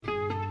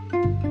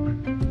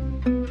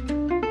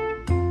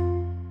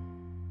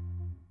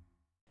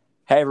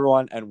Hey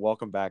everyone, and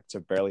welcome back to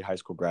Barely High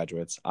School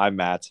Graduates. I'm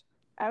Matt.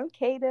 I'm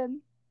Kaden.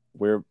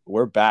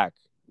 We're back.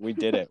 We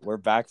did it. We're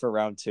back for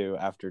round two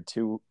after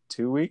two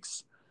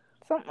weeks.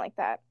 Something like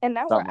that. And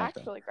now Something we're like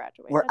that. actually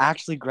graduated. We're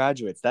actually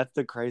graduates. That's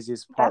the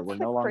craziest part. That's We're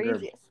the no longer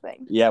craziest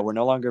thing. Yeah, we're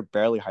no longer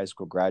barely high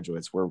school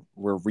graduates. We're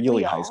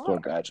really high school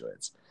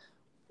graduates.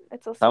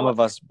 It's a Some of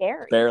us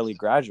scary. barely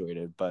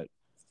graduated, but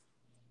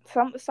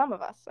some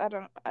of us.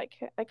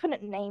 I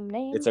couldn't name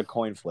names. it's a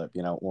coin flip.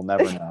 We'll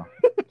never know.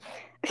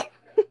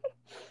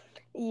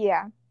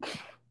 Yeah.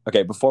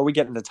 Okay, before we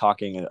get into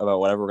talking about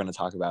whatever we're going to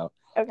talk about,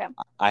 Okay.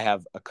 I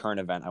have a current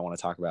event I want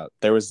to talk about.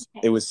 This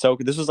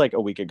was like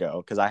a week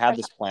ago because I had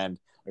this planned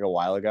like a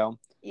while ago.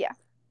 Yeah.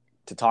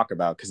 To talk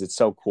about because it's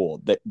so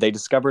cool. They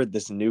discovered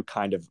this new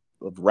kind of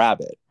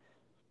rabbit.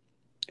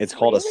 It's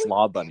called a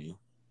slob bunny.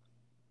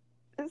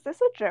 Is this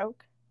a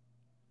joke?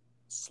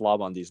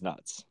 Slob on these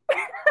nuts.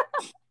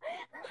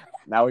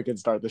 Now we can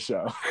start the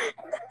show.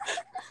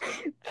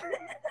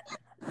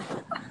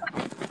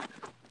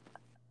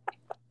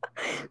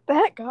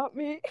 That got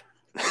me.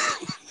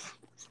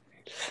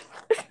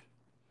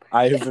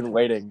 I have been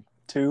waiting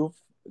two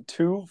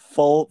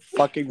full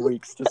fucking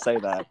weeks to say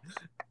that.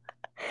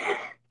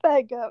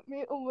 That got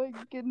me. Oh my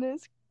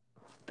goodness.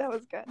 That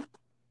was good.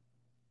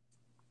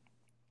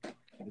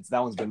 That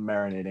one's been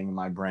marinating in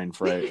my brain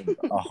for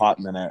a hot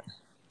minute.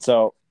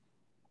 So,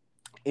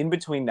 in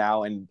between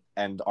now and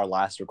our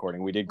last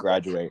recording, we did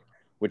graduate,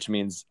 which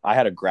means I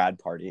had a grad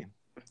party.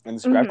 And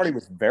this grad party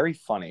was very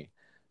funny.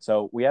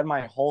 So, we had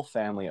my whole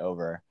family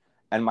over.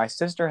 And my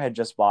sister had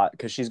just bought,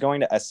 because she's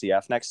going to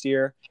SCF next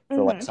year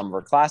for like some of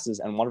her classes,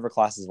 and one of her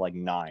classes is like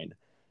 9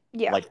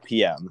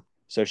 p.m.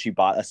 So she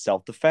bought a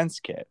self-defense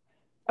kit.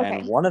 Okay.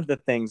 And one of the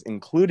things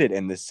included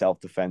in this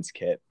self-defense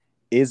kit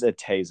is a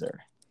taser.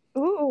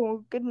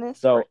 Ooh, goodness.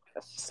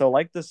 So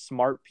like the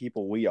smart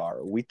people we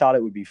are, we thought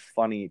it would be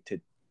funny to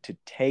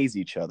tase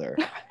each other.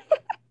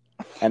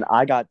 And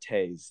I got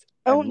tased.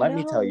 And let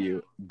me tell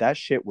you, that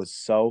shit was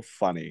so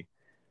funny.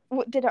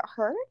 What, did it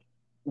hurt?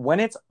 When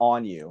it's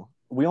on you,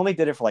 we only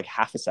did it for like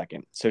half a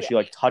second. So she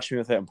like touched me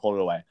with it and pulled it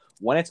away.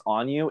 When it's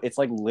on you, it's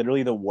like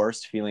literally the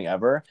worst feeling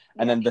ever.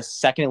 And then the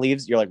second it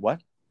leaves, you're like,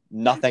 what?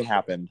 Nothing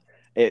happened.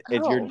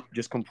 You're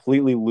just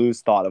completely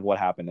lose thought of what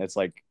happened. It's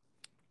like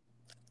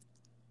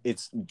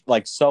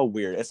so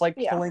weird. It's like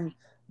pulling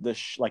the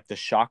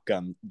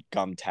shotgun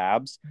gum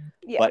tabs.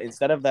 Yeah. But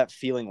instead of that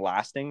feeling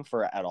lasting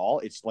for at all,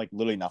 it's like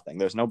literally nothing.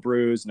 There's no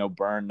bruise, no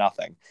burn,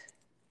 nothing.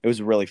 It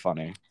was really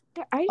funny.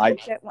 I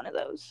should get one of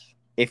those.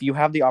 If you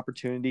have the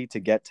opportunity to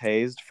get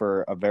tased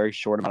for a very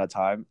short amount of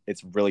time,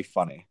 it's really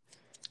funny.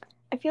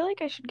 I feel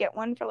like I should get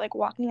one for like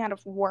walking out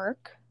of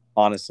work.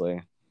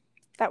 Honestly.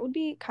 That would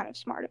be kind of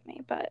smart of me,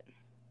 but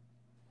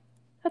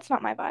that's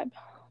not my vibe.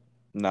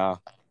 No.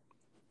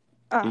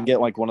 You can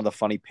get like one of the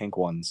funny pink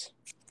ones.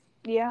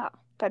 Yeah,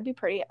 that'd be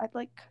pretty. I'd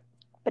like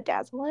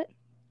bedazzle it.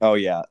 Oh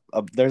yeah,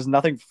 there's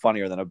nothing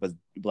funnier than a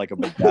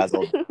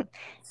bedazzled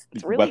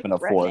really weapon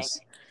of force.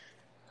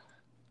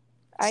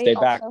 Stay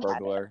back,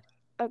 burglar.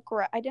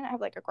 I didn't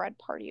have like a grad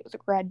party. It was a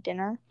grad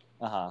dinner.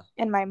 Uh-huh.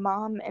 And my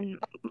mom and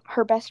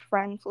her best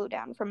friend flew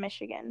down from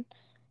Michigan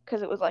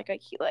because it was like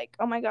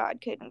oh my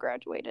God, Kaden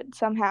graduated.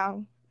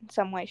 Somehow, in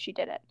some way, she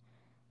did it.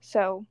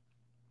 So,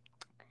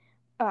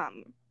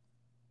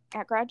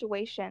 at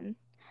graduation,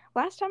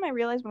 last time I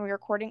realized when we were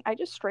recording, I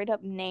just straight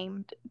up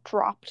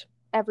dropped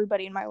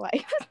everybody in my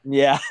life.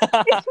 Yeah.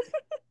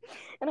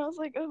 And I was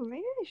like, oh,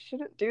 maybe I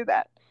shouldn't do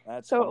that.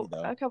 That's funny,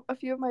 though. A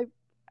few of my,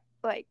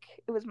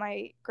 it was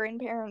my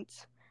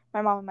grandparents,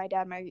 my mom and my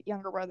dad, my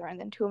younger brother, and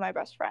then 2 of my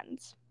best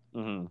friends.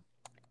 Mm-hmm.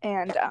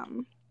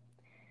 And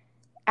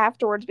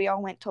afterwards, we all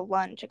went to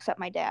lunch, except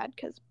my dad,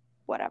 because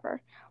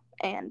whatever.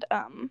 And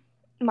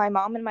my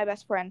mom and my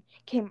best friend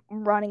came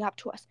running up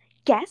to us.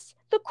 Guess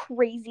the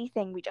crazy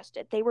thing we just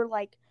did. They were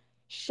like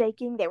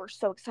shaking. They were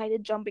so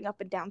excited, jumping up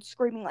and down,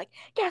 screaming like,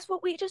 guess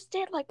what we just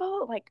did? Like,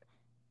 oh, like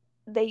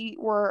they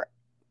were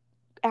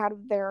out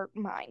of their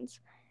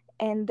minds.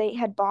 And they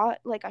had bought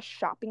like a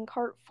shopping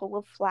cart full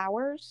of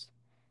flowers.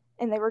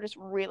 And they were just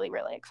really,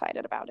 really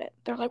excited about it.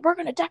 They're like, we're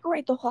going to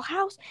decorate the whole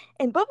house.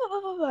 And blah, blah,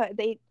 blah, blah, blah.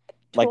 They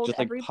told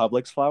like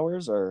Publix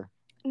flowers or?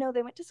 No,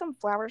 they went to some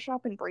flower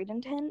shop in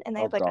Bradenton. And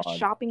they had like a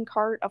shopping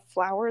cart of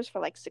flowers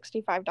for like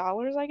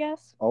 $65, I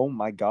guess. Oh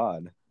my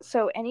God.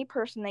 So any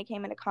person they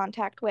came into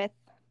contact with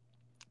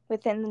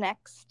within the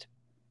next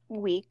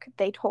week,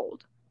 they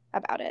told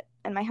about it.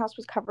 And my house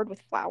was covered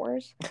with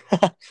flowers.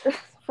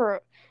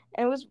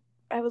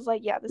 I was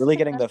like, yeah, this really is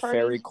getting the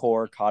fairy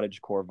core,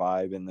 cottage core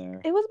vibe in there.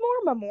 It was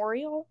more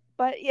memorial,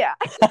 but yeah.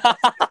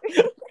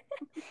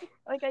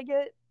 Like I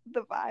get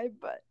the vibe,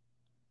 but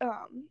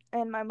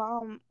and my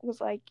mom was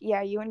like,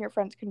 yeah, you and your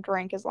friends can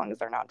drink as long as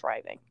they're not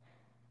driving.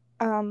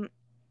 One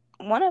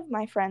of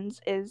my friends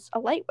is a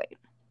lightweight.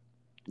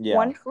 Yeah.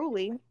 One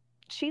truly,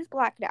 she's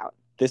blacked out.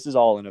 This is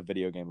all in a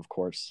video game, of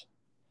course.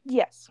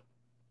 Yes.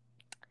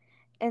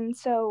 And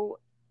so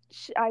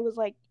I was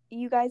like,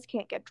 you guys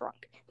can't get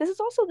drunk. This is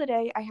also the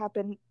day I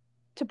happened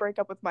to break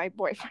up with my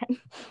boyfriend.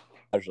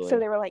 Actually, so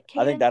they were like,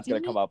 I think that's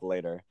going to come up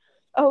later.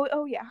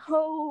 Oh yeah.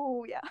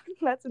 Oh yeah.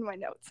 That's in my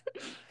notes.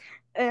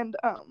 And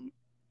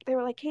they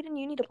were like, Kaden,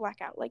 you need to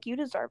black out. Like, you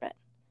deserve it.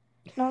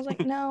 And I was like,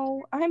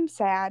 no, I'm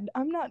sad.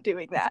 I'm not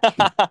doing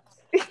that.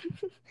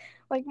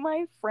 Like,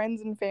 my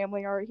friends and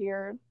family are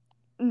here.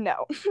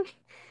 No.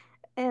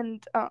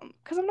 And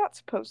because I'm not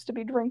supposed to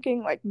be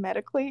drinking, like,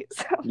 medically,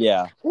 so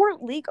Yeah. or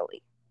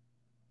legally.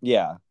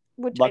 Yeah.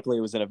 Which Luckily,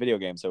 it was in a video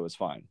game, so it was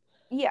fine.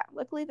 Yeah,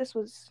 luckily this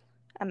was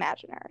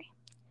imaginary.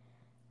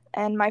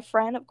 And my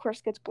friend, of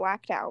course, gets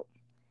blacked out.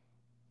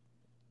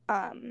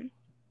 I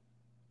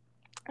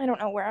don't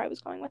know where I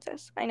was going with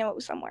this. I know it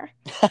was somewhere.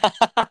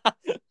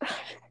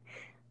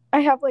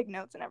 I have like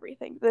notes and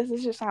everything. This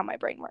is just how my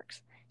brain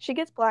works. She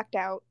gets blacked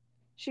out.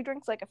 She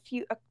drinks like a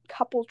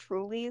couple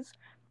Trulies,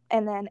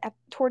 and then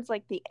towards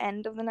like the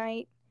end of the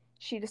night,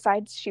 she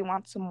decides she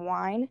wants some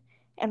wine.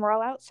 And we're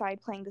all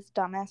outside playing this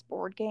dumbass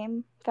board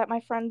game that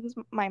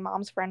my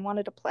mom's friend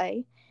wanted to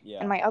play. Yeah.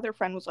 And my other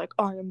friend was like,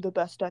 I am the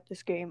best at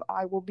this game.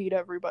 I will beat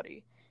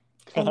everybody.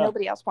 And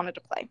nobody else wanted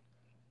to play.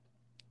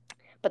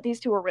 But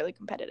these two were really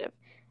competitive.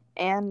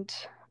 And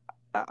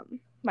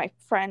my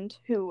friend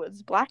who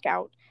was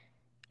blackout,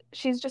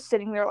 she's just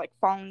sitting there like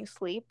falling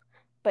asleep.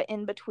 But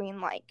in between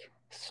like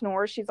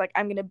snores, she's like,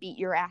 I'm going to beat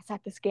your ass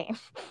at this game.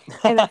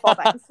 And then fall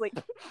back asleep.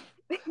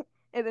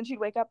 And then she'd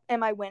wake up,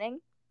 am I winning?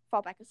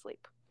 Fall back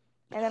asleep.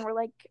 And then we're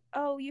like,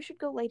 oh, you should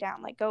go lay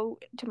down. Like, go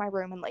to my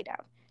room and lay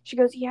down. She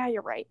goes, yeah,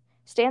 you're right.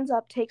 Stands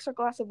up, takes her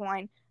glass of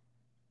wine,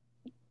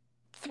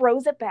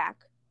 throws it back,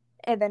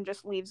 and then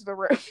just leaves the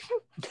room.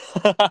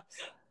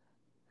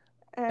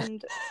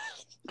 And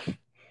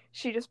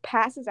she just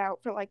passes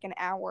out for like an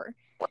hour.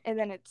 And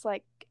then it's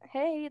like,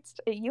 hey,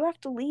 you have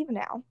to leave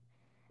now.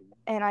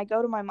 And I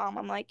go to my mom.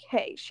 I'm like,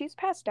 hey, she's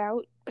passed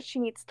out, but she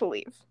needs to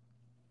leave.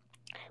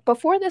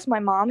 Before this, my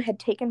mom had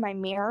taken my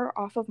mirror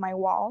off of my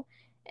wall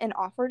and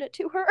offered it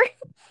to her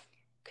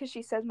because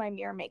she says my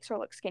mirror makes her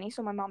look skinny.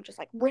 So my mom just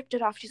like ripped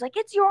it off. She's like,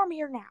 it's your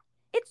mirror now.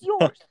 It's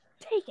yours.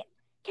 Take it.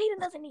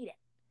 Kaden doesn't need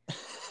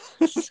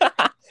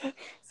it.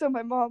 So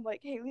my mom,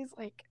 like, Haley's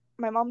like,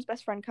 my mom's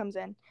best friend comes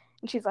in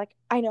and she's like,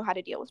 I know how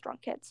to deal with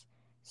drunk kids.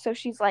 So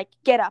she's like,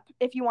 get up.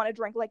 If you want to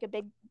drink like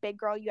a big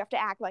girl, you have to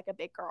act like a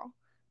big girl.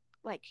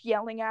 Like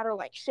yelling at her,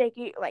 like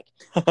shaking, like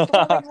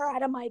throwing her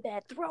out of my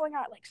bed, throwing her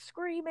out, like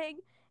screaming.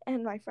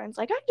 And my friend's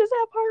like, I just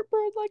have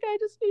heartburn. Like, I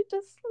just need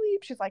to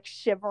sleep. She's like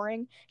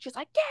shivering. She's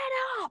like, get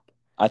up.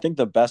 I think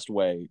the best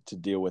way to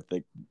deal with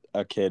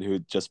a kid who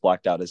just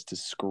blacked out is to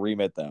scream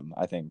at them.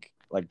 I think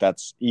like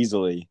that's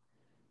easily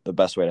the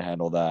best way to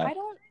handle that.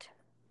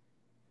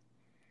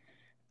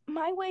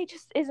 My way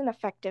just isn't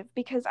effective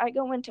because I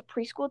go into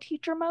preschool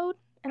teacher mode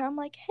and I'm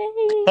like, hey,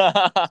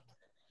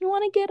 you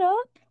want to get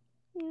up?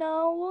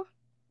 No.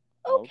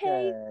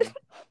 Okay.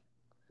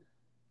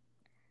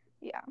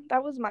 Yeah,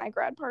 that was my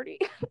grad party.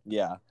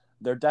 Yeah.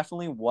 There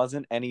definitely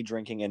wasn't any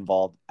drinking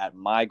involved at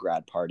my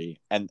grad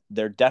party. And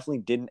there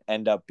definitely didn't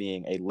end up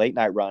being a late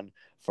night run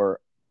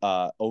for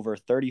over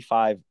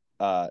 35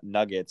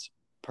 nuggets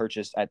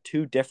purchased at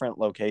 2 different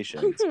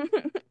locations.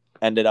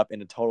 Ended up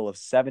in a total of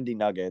 70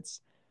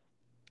 nuggets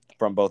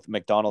from both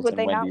McDonald's and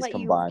Wendy's combined. Would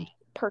they not let you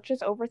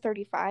purchase over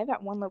 35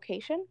 at one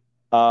location?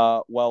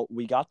 Well,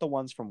 we got the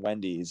ones from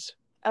Wendy's.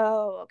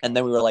 Oh, okay. And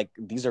then we were like,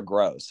 these are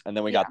gross. And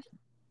then we got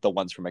the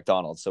ones from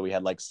McDonald's. So we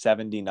had like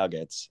 70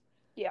 nuggets.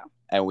 Yeah.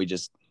 And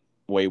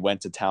we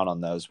went to town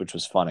on those, which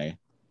was funny.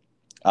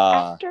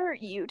 After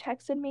you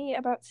texted me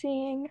about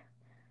seeing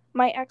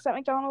my ex at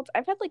McDonald's,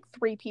 I've had like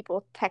 3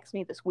 people text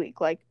me this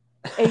week, like,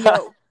 hey,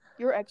 yo,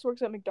 your ex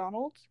works at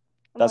McDonald's?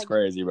 That's like,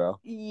 crazy, bro.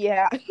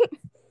 Yeah.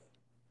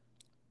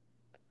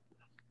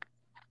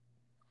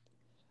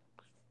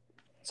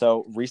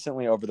 So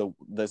recently, over the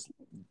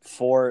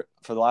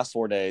last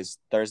 4 days,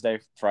 Thursday,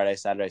 Friday,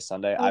 Saturday,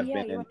 Sunday, I've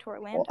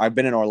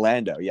been in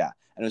Orlando, yeah,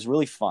 and it was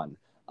really fun.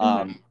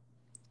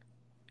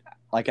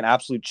 Like an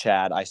absolute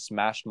Chad, I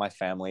smashed my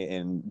family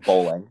in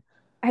bowling.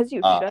 As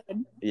you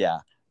should. Yeah,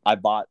 I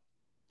bought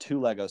 2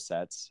 Lego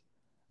sets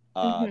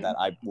that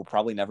I will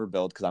probably never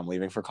build because I'm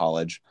leaving for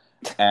college,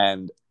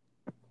 and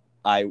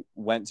I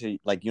went to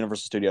like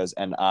Universal Studios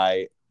and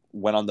I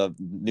went on the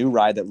new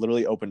ride that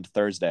literally opened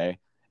Thursday.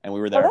 And we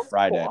were there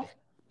Friday, cool.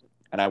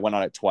 And I went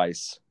on it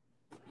twice.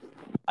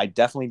 I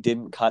definitely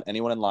didn't cut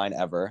anyone in line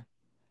ever.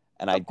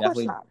 And I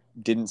definitely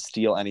didn't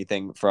steal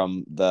anything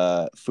from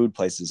the food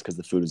places because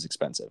the food was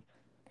expensive.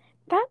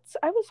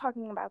 I was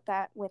talking about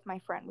that with my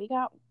friend. We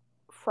got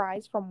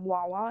fries from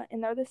Wawa,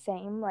 and they're the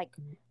same, like,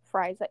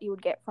 fries that you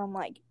would get from,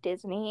 like,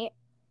 Disney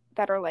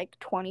that are, like,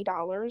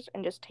 $20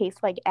 and just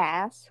taste like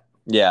ass.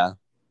 Yeah.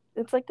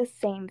 It's, like, the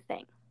same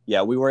thing.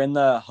 Yeah, we were in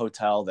the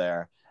hotel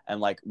there, and,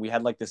 like, we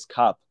had, like, this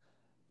cup.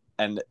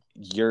 And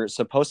you're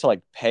supposed to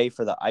like pay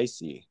for the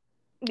icy.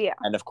 Yeah.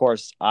 And of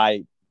course,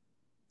 I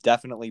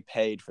definitely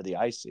paid for the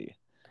icy.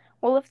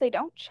 Well, if they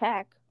don't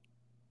check.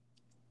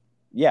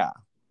 Yeah.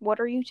 What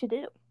are you to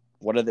do?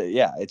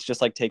 Yeah, it's just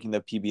like taking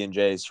the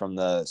PB&Js from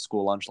the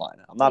school lunch line.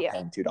 I'm not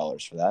paying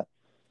 $2 for that.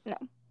 No.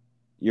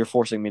 You're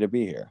forcing me to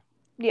be here.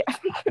 Yeah.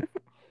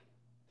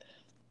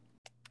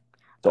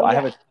 So I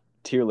have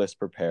tier list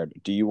prepared.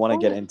 Do you want to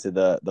get into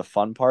the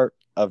fun part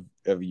of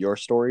your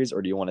stories,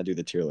 or do you want to do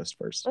the tier list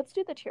first? Let's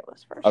do the tier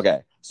list first.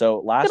 Okay.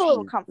 So Get a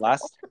little comfortable.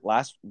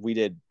 last we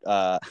did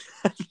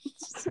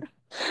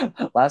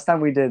last time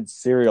we did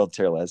cereal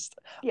tier list.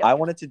 Yeah. I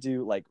wanted to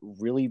do like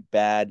really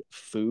bad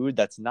food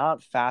that's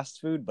not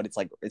fast food, but it's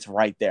like it's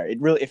right there.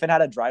 It really, if it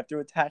had a drive-through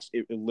attached,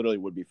 it literally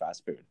would be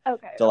fast food.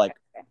 Okay. So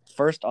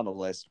first on the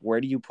list, where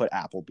do you put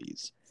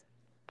Applebee's?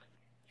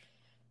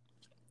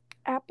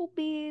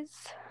 Applebee's.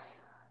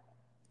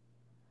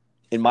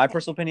 In my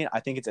personal opinion, I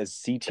think it's as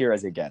C tier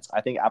as it gets.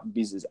 I think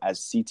Applebee's is as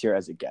C tier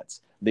as it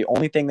gets. The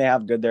only thing they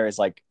have good there is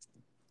like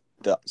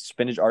the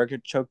spinach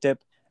artichoke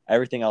dip.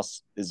 Everything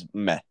else is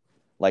meh.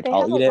 Like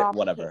I'll eat it,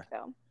 whatever. Cake,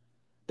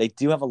 they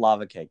do have a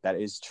lava cake. That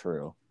is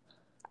true.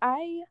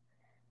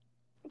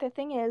 The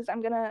thing is,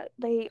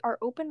 they are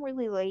open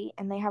really late,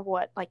 and they have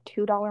what, like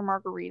 $2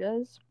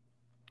 margaritas.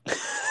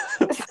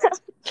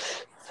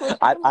 So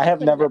I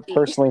have never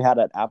personally had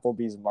an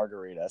Applebee's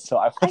margarita, so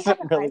I wasn't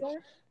really.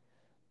 Either.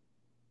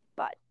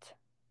 But,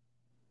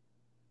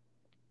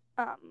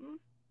 oh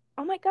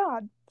my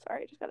God!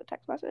 Sorry, I just got a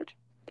text message.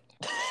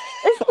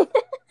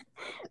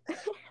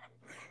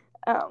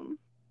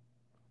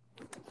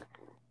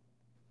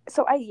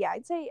 So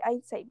I'd say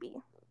B.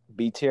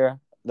 B tier.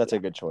 That's a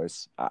good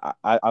choice.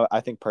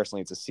 I think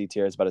personally it's a C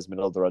tier. It's about as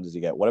middle of the road as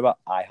you get. What about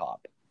IHOP?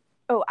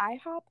 Oh,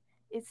 IHOP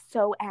is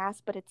so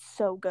ass, but it's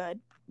so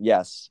good.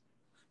 Yes.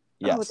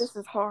 Oh, this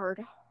is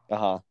hard.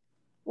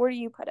 Where do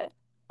you put it?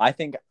 I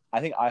think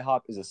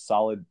IHOP is a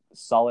solid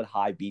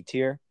high B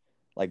tier,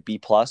 like B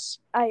plus.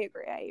 I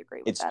agree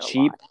with it's that. It's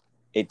cheap.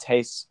 It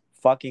tastes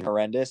fucking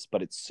horrendous,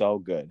 but it's so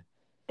good.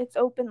 It's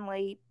open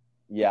late.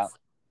 Yeah.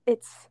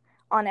 It's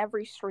on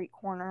every street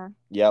corner.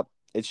 Yep.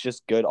 It's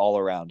just good all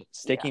around.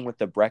 Sticking with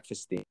the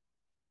breakfast theme.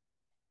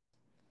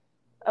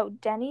 Oh,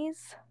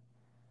 Denny's?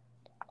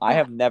 I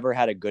have never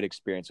had a good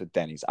experience with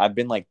Denny's. I've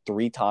been like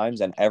 3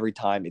 times, and every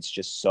time it's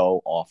just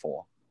so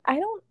awful.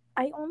 I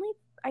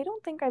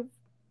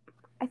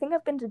think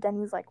I've been to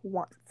Denny's like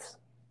once.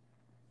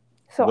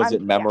 So was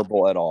it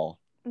memorable at all?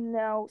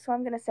 No, so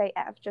I'm gonna say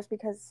F just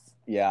because.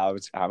 Yeah,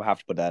 I have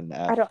to put that in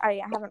F.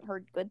 I haven't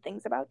heard good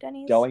things about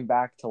Denny's. Going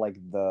back to like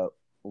the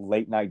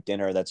late night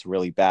dinner that's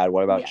really bad.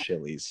 What about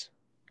Chili's?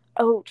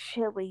 Oh,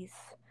 Chili's.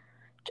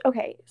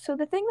 Okay, so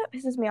the thing that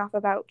pisses me off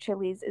about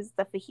Chili's is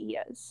the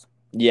fajitas.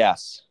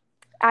 Yes.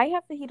 I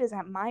have fajitas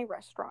at my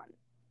restaurant,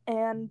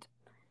 and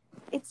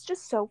it's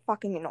just so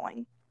fucking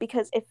annoying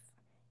because if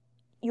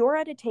you're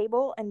at a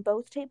table and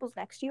both tables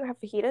next to you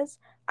have fajitas,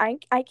 I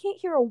can't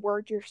hear a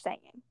word you're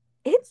saying.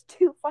 It's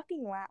too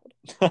fucking loud.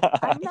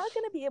 I'm not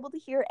going to be able to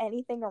hear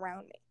anything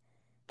around me.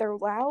 They're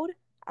loud.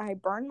 I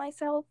burn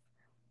myself.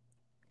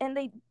 And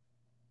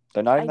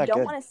they're not even that good. I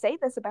don't want to say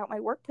this about my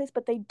workplace,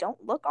 but they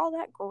don't look all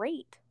that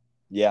great.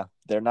 Yeah,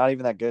 they're not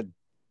even that good.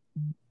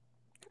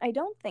 I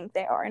don't think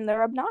they are, and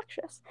they're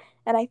obnoxious.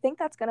 And I think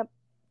that's going to...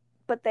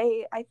 But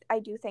I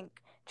do think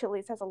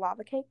Chili's has a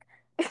lava cake.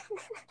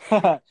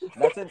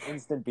 That's an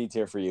instant B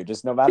tier for you.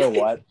 Just no matter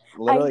what.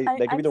 Literally,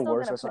 they could be the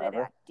worst restaurant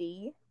ever.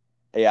 D.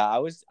 Yeah, I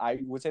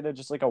would say they're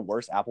just like a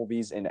worse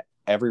Applebee's in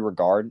every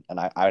regard, and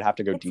I would have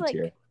to go D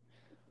tier.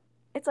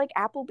 It's like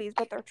Applebee's,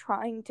 but they're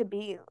trying to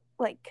be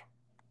like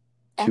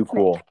too ethnic.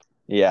 Cool.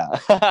 Yeah.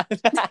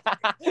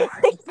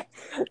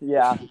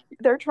 Yeah.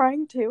 They're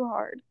trying too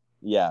hard.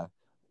 Yeah.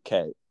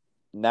 Okay.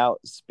 Now,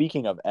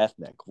 speaking of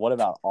ethnic, what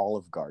about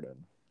Olive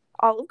Garden?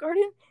 Olive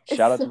Garden?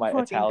 Shout out to my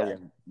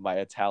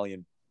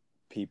Italian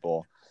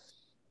people.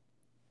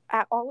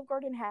 Olive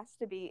Garden has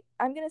to be.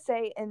 I'm gonna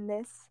say in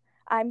this,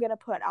 I'm gonna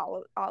put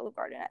Olive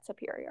Garden at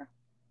Superior.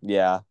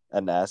 Yeah,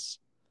 an S.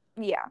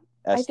 Yeah,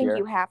 I think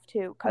you have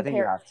to. I think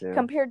you have to.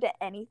 Compared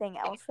to anything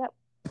else that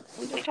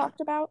we just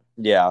talked about.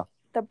 Yeah.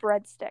 The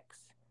breadsticks.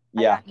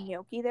 Yeah. I got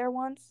gnocchi there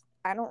once.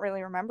 I don't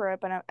really remember it,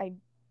 but I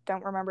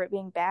don't remember it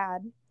being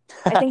bad.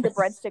 I think the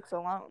breadsticks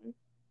alone.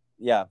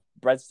 Yeah,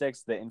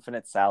 breadsticks, the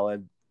infinite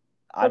salad.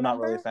 I'm not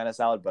really a fan of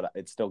salad, but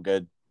it's still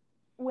good.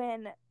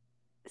 When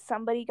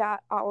somebody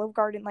got Olive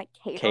Garden like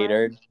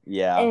catered,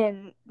 yeah,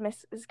 and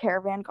Mrs.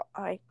 Caravan,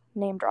 I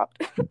name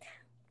dropped.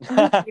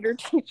 The cater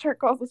teacher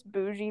called us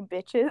bougie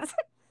bitches.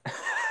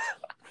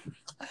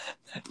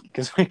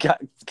 Because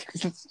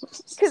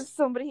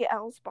somebody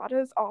else bought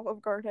us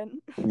Olive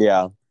Garden.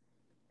 Yeah,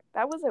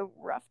 that was a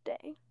rough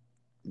day,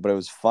 but it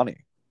was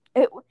funny.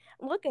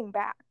 Looking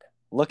back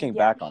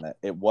on it,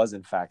 it was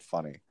in fact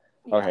funny.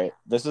 Yeah. Okay,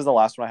 this is the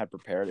last one I had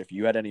prepared. If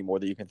you had any more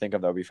that you can think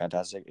of, that would be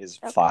fantastic. Is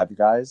okay. Five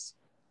Guys.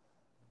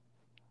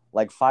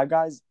 Like Five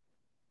Guys,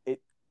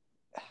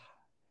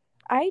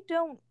 I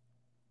don't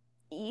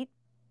eat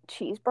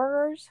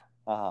cheeseburgers.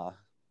 And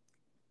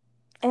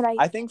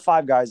I think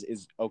Five Guys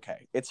is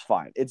okay. It's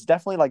fine. It's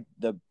definitely like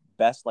the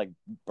best like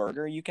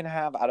burger you can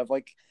have out of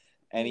like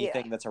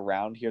anything that's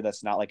around here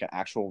that's not like an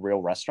actual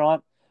real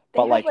restaurant. They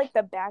have like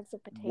the bags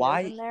of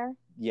potatoes in there.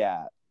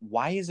 Yeah.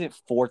 Why is it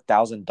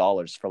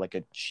 $4,000 for like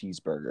a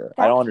cheeseburger?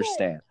 I don't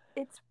understand.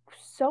 It's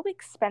so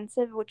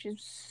expensive, which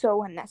is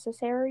so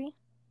unnecessary.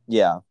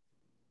 Yeah.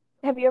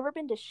 Have you ever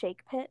been to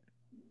Shake Pit?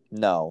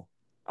 No.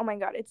 Oh my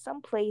god, it's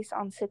some place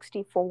on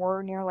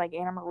 64 near like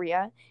Anna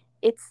Maria.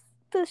 It's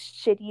the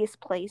shittiest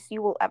place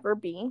you will ever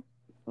be.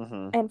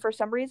 Mm-hmm. And for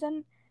some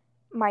reason,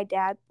 my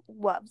dad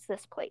loves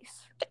this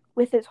place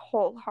with his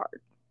whole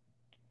heart.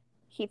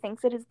 He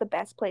thinks it is the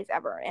best place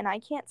ever, and I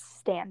can't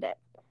stand it.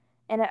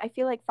 And I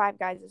feel like Five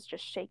Guys is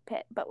just Shake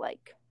Pit, but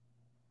like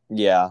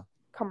Yeah.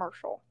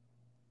 commercial.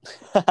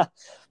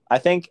 I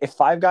think if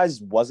Five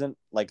Guys wasn't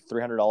like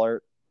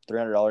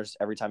 $300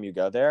 every time you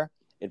go there,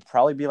 it'd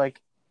probably be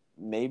like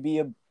maybe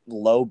a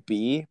low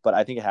B, but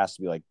I think it has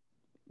to be like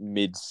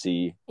mid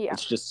C. Yeah.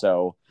 It's just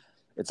so,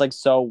 it's like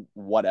so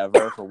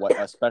whatever for what,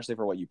 especially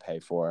for what you pay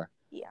for.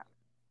 Yeah.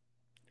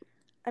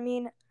 I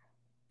mean,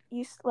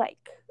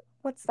 like,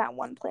 what's that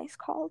one place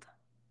called?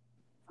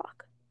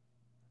 Fuck.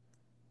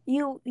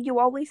 You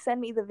always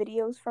send me the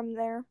videos from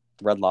there.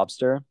 Red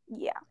Lobster?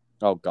 Yeah.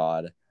 Oh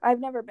God. I've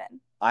never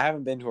been. I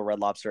haven't been to a Red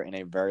Lobster in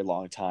a very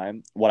long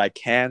time. What I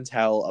can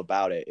tell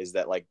about it is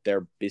that like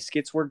their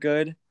biscuits were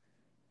good.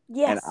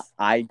 Yes. And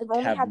I I've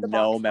only have had the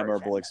no box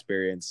memorable version.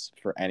 experience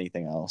for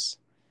anything else.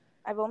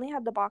 I've only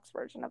had the box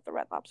version of the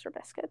Red Lobster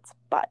biscuits,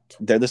 but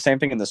They're the same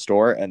thing in the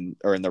store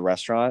or in the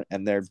restaurant,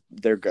 and they're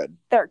good.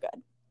 They're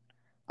good.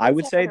 I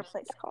would say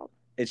place called?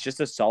 It's just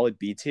a solid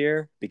B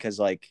tier because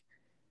like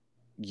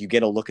you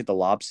get a look at the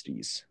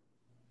lobsters.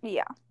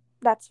 Yeah,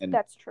 that's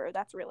true.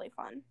 That's really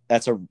fun.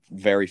 That's a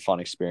very fun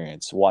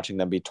experience watching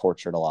them be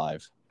tortured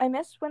alive. I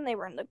missed when they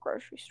were in the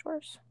grocery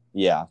stores.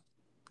 Yeah.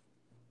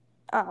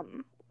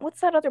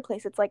 What's that other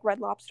place? It's like Red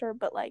Lobster,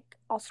 but like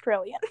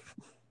Australian.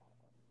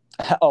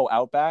 Oh,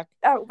 Outback?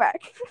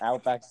 Outback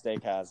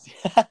Steakhouse.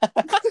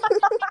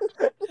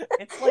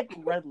 It's like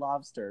Red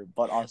Lobster,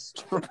 but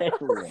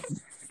Australian.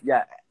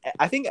 Yeah,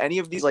 I think any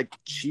of these like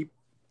cheap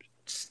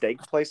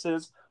steak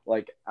places,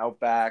 like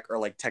Outback or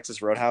like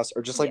Texas Roadhouse,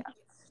 are just like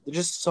they're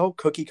just so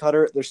cookie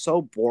cutter. They're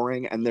so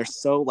boring, and they're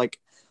so like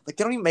they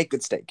don't even make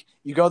good steak.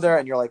 You go there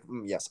and you're like,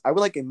 yes, I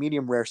would like a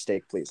medium rare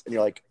steak, please. And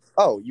you're like,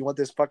 oh, you want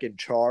this fucking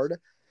charred?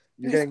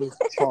 You're getting this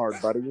charred,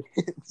 buddy.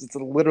 It's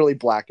literally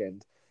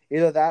blackened.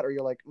 Either that, or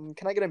you're like,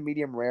 can I get a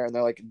medium rare? And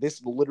they're like,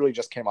 this literally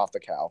just came off the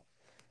cow.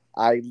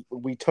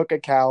 We took a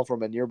cow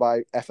from a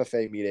nearby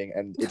FFA meeting,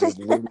 and it is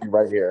literally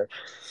right here.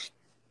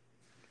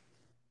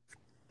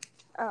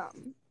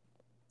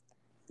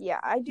 Yeah,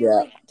 I do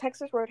like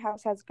Texas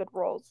Roadhouse has good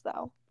rolls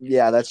though.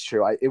 Yeah, that's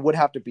true. It would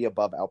have to be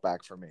above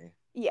Outback for me.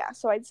 Yeah,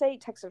 so I'd say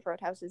Texas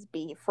Roadhouse is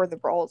B for the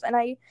rolls,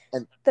 and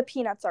the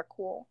peanuts are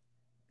cool.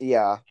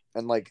 Yeah,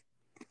 and like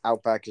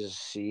Outback is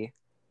C.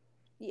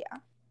 Yeah.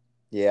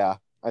 Yeah,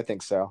 I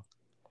think so.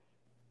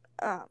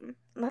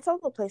 That's all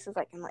the places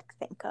I can like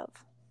think of.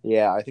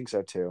 Yeah, I think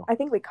so too. I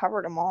think we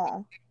covered them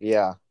all.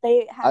 Yeah,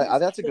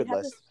 that's a good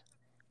list. This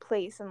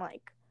place in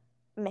like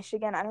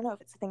Michigan. I don't know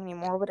if it's a thing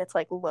anymore, but it's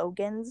like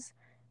Logan's,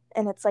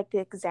 and it's like the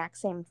exact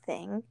same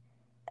thing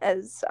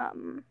as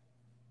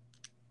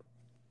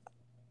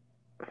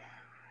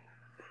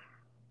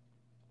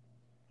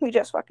we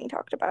just fucking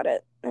talked about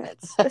it, and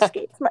it's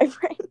escaped my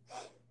brain.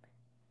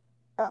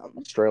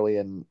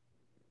 Australian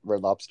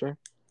Red Lobster?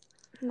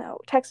 No,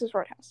 Texas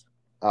Roadhouse.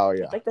 Oh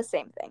yeah, it's like the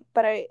same thing,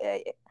 but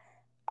I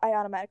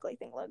automatically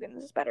think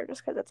Logan's is better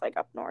just because it's like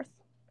up north.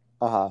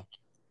 So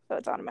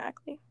it's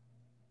automatically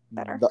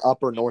better. The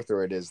upper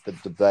norther it is,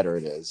 the better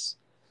it is.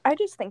 I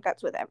just think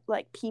that's with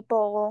like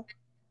people.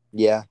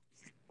 Yeah.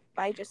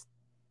 I just.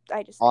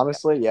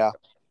 Honestly, yeah.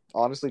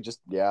 Honestly, just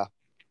yeah.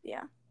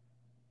 Yeah.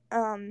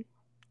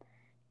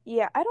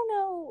 Yeah, I don't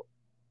know.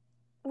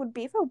 Would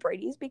Beef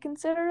O'Brady's be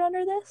considered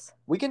under this?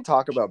 We can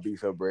talk about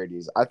Beef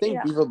O'Brady's. I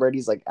think Beef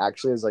O'Brady's like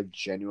actually is like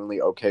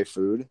genuinely okay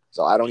food.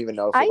 So I don't even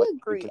know if I it, like,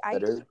 agree.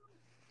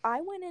 I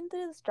went into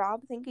this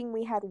job thinking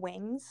we had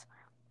wings,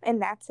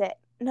 and that's it.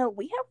 No,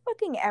 we have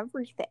fucking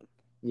everything.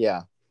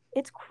 Yeah.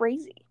 It's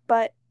crazy,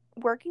 but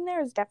working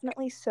there is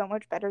definitely so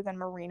much better than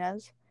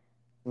Marina's.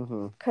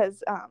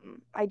 Because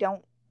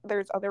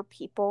there's other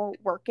people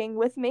working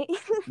with me.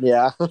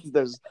 Yeah,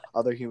 there's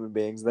other human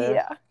beings there.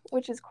 Yeah,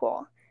 which is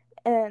cool.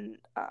 And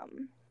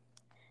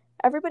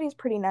everybody's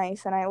pretty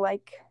nice, and I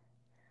like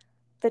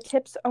the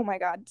tips. Oh my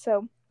god.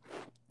 So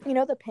you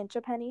know the pinch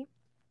a penny?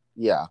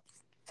 Yeah.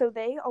 So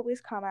they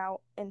always come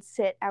out and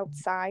sit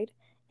outside,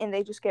 and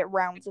they just get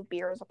rounds of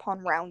beers upon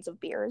rounds of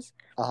beers.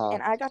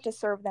 And I got to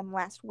serve them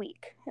last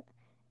week,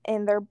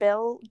 and their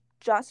bill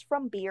just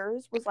from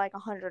beers was like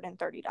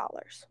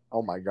 $130.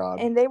 Oh my god.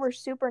 And they were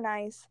super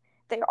nice.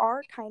 They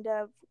are kind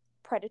of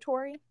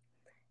predatory,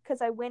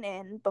 because I went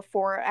in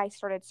before I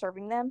started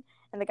serving them,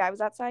 and the guy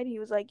was outside. He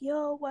was like,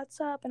 yo, what's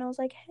up? And I was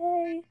like,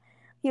 hey.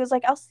 He was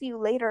like, I'll see you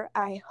later,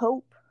 I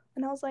hope.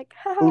 And I was like,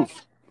 ha.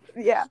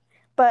 Yeah.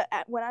 But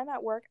when I'm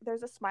at work,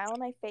 there's a smile on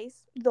my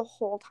face the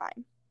whole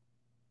time.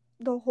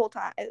 The whole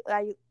time.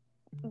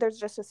 There's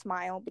just a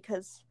smile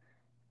because,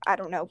 I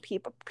don't know,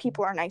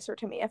 people are nicer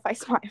to me if I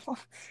smile.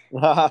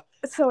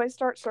 So I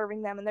start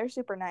serving them, and they're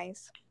super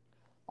nice.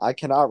 I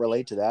cannot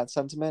relate to that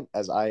sentiment,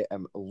 as I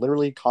am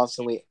literally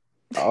constantly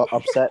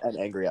upset and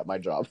angry at my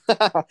job.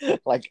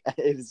 Like,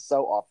 it is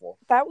so awful.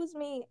 That was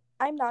me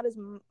I'm not as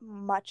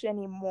much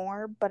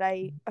anymore, but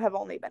I have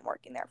only been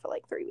working there for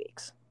like 3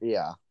 weeks.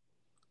 Yeah.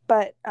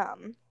 But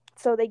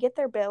so they get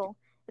their bill.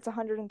 It's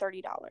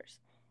 $130,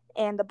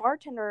 and the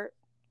bartender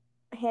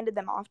handed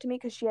them off to me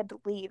because she had to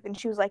leave, and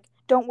she was like,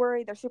 "Don't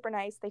worry, they're super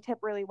nice. They tip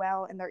really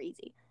well, and they're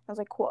easy." I was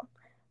like, "Cool."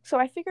 So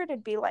I figured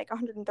it'd be like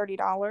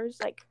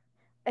 $130. Like,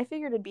 I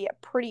figured it'd be a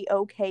pretty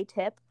okay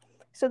tip.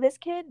 So this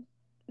kid,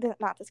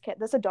 not this kid,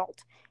 this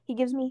adult, he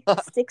gives me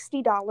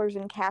 $60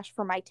 in cash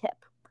for my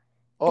tip.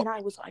 Oh. And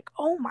I was like,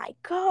 oh my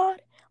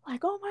God.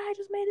 Like, oh my, I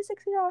just made a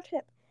 $60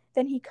 tip.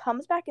 Then he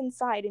comes back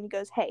inside and he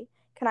goes, hey,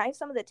 can I have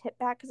some of the tip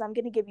back? Because I'm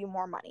going to give you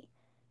more money.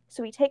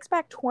 So he takes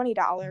back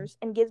 $20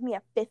 and gives me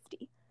a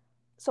 $50.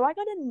 So I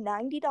got a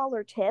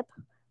 $90 tip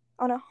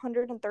on a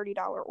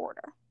 $130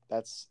 order.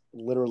 That's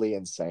literally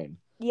insane.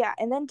 Yeah.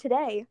 And then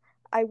today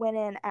I went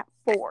in at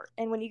 4.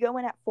 And when you go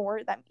in at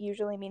 4, that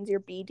usually means you're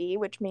BD,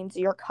 which means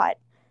you're cut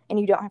and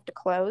you don't have to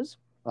close.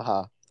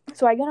 Uh-huh.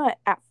 So I got in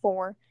at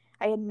 4.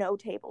 I had no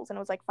tables and it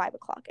was like 5:00.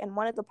 And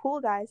one of the pool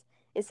guys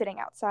is sitting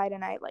outside,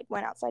 and I like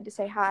went outside to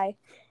say hi.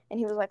 And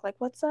he was like,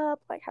 what's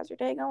up? Like, how's your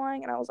day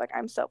going? And I was like,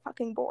 I'm so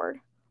fucking bored.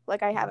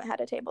 Like, I haven't had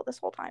a table this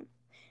whole time.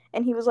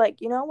 And he was like,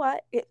 you know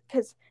what?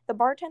 Because the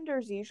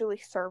bartenders usually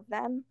serve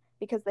them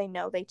because they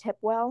know they tip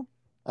well.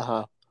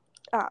 Uh-huh.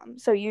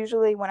 So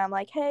usually when I'm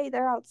like, hey,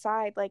 they're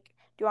outside, like,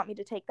 do you want me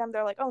to take them?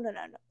 They're like, oh, no,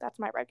 that's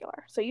my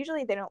regular. So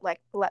usually they don't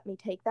like let me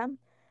take them.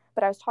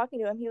 But I was talking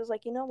to him. He was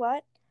like, you know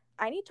what?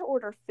 I need to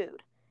order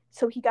food.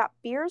 So he got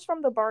beers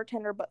from the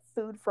bartender, but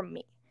food from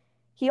me.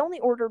 He only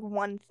ordered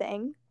one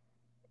thing.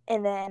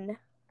 And then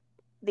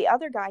the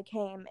other guy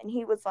came and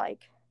he was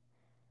like,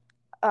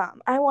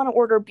 I want to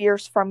order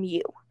beers from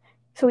you.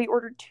 So he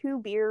ordered 2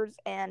 beers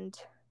and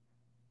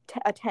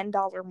a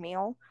 $10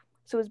 meal.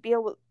 So his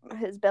bill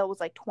was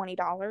like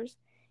 $20.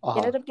 He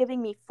ended up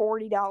giving me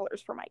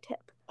 $40 for my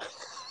tip.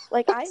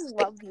 Like, I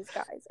love these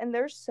guys, and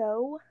they're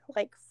so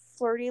like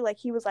flirty. Like,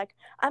 he was like,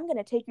 I'm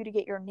gonna take you to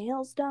get your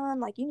nails done,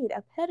 like, you need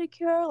a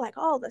pedicure, like,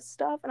 all this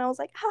stuff. And I was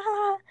like,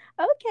 ha,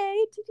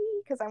 okay,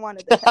 because I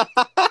wanted the tip.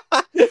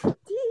 I'm a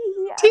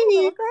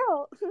little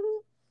girl.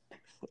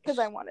 Because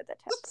I wanted the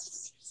tip.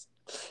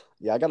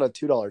 Yeah, I got a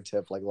 $2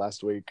 tip like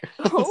last week.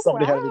 Oh,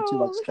 Somebody wow. had me too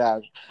much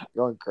cash.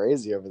 Going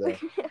crazy over there.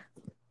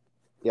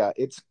 Yeah,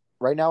 it's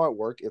right now at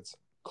work, it's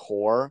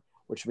core,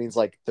 which means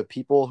like the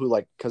people who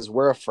like, because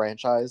we're a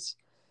franchise,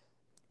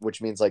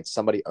 which means like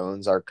somebody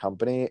owns our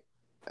company,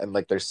 and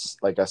like there's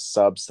like a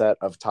subset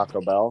of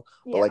Taco Bell.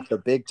 Yeah. But like the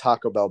big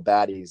Taco Bell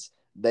baddies,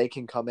 they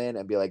can come in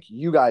and be like,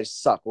 you guys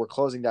suck, we're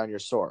closing down your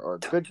store, or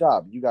good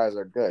job, you guys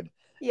are good.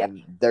 Yeah.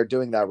 And they're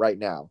doing that right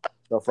now.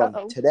 So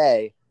from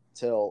today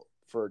till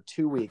for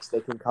 2 weeks, they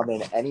can come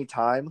in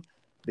anytime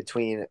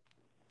between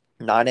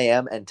 9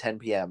 a.m. and 10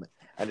 p.m.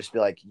 and just be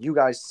like, you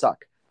guys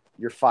suck,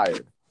 you're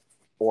fired.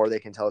 Or they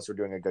can tell us we're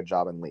doing a good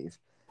job and leave.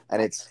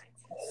 And it's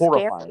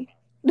horrifying.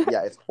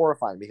 Yeah, it's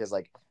horrifying because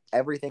like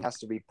everything has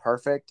to be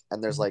perfect,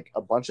 and there's like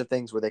a bunch of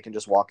things where they can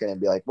just walk in and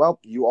be like, well,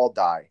 you all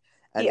die.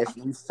 And if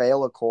you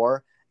fail a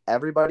core,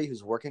 everybody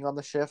who's working on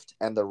the shift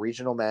and the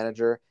regional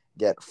manager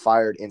get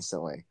fired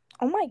instantly.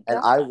 Oh my God. And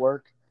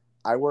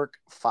I work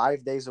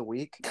 5 days a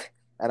week,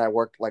 and I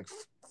work like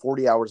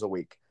 40 hours a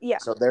week. Yeah.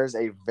 So there's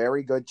a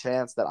very good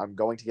chance that I'm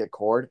going to get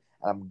cored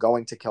and I'm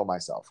going to kill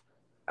myself.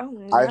 Oh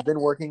no. I've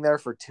been working there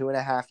for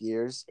 2.5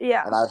 years.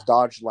 Yeah. And I've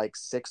dodged like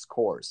 6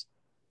 cores.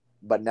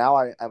 But now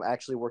I'm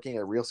actually working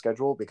a real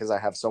schedule because I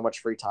have so much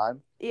free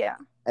time. Yeah.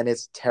 And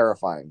it's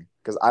terrifying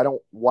because I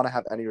don't want to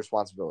have any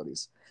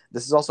responsibilities.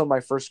 This is also my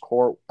first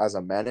core as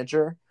a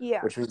manager,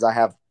 which means I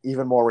have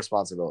even more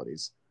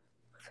responsibilities.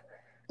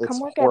 It's Come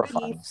work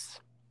horrifying. at Peeps.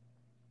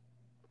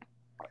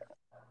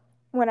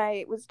 When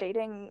I was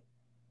dating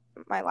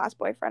my last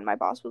boyfriend, my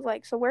boss was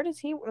like, so where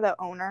does the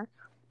owner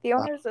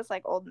is this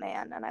like old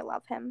man, and I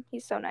love him.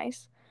 He's so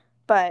nice.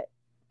 But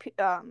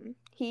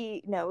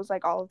he knows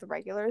like all of the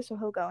regulars, so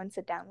he'll go and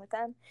sit down with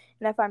them.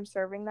 And if I'm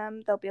serving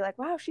them, they'll be like,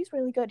 wow, she's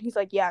really good. He's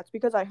like, yeah, it's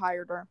because I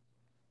hired her.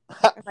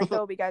 And like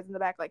there'll be guys in the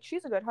back like,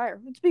 she's a good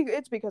hire.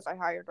 It's because I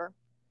hired her.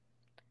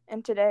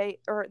 And today,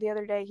 or the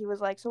other day, he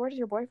was like, so where does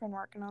your boyfriend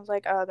work? And I was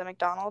like, the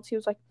McDonald's. He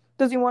was like,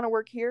 does he want to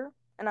work here?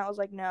 And I was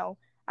like, no,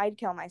 I'd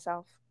kill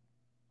myself.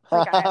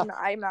 Like,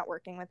 I'm not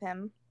working with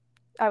him.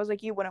 I was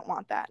like, you wouldn't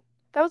want that.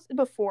 That was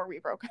before we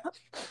broke up.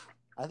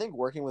 I think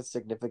working with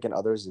significant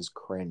others is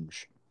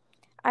cringe.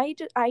 I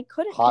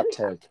couldn't Hot do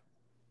take. that.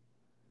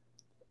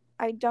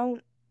 I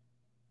don't,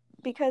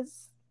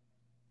 because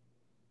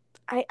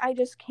I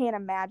just can't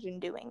imagine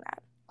doing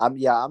that. I'm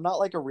not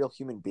like a real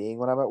human being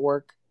when I'm at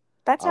work.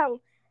 That's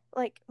how,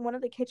 like, one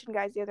of the kitchen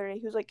guys the other day,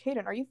 he was like,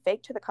 Kaden, are you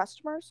fake to the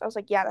customers? I was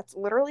like, yeah, that's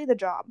literally the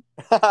job.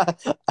 I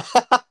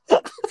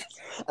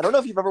don't know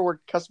if you've ever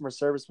worked customer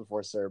service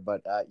before, sir,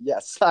 but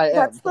yes, I am.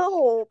 That's the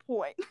whole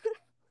point.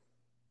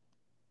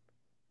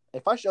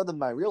 If I showed them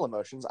my real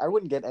emotions, I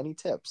wouldn't get any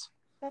tips.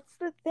 That's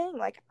the thing.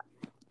 Like,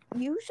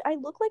 I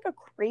look like a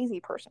crazy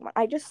person when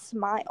I just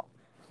smile.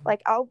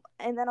 Like, I'll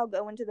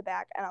go into the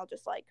back and I'll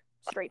just like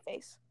straight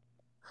face,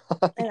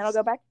 and then I'll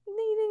go back.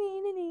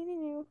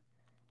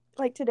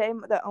 Like today,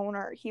 the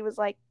owner, he was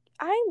like,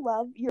 I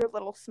love your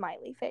little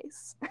smiley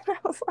face. And I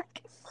was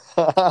like,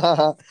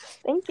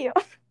 thank you.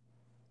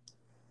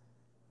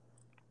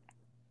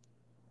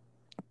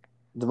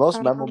 The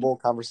most memorable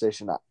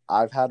conversation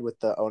I've had with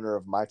the owner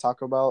of my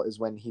Taco Bell is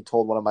when he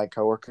told one of my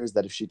coworkers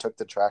that if she took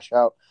the trash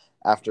out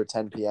after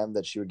 10 p.m.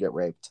 that she would get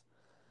raped.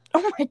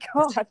 Oh my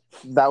god.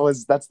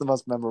 That's the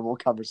most memorable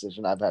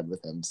conversation I've had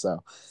with him.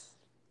 So,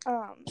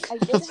 I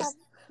did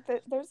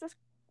have there's this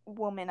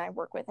woman I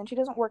work with, and she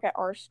doesn't work at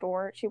our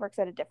store. She works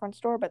at a different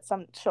store, but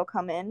she'll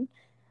come in.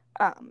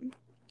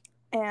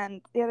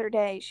 And the other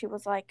day she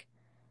was like,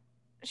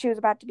 she was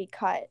about to be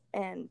cut,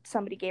 and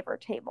somebody gave her a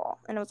table,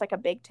 and it was like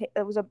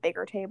it was a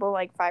bigger table,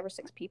 like 5 or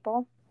 6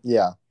 people.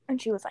 Yeah.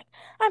 And she was like,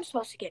 I'm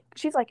supposed to get.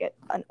 She's like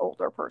an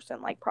older person,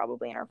 like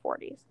probably in her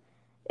 40s,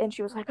 and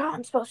she was like, oh,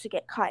 I'm supposed to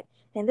get cut,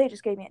 and they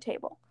just gave me a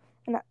table,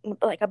 and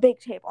like a big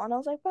table, and I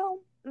was like, well,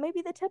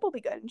 maybe the tip will be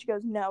good. And she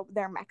goes, no,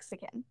 they're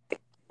Mexican,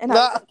 and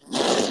I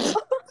was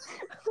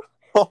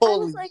like,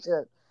 Holy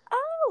shit.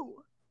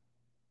 Oh.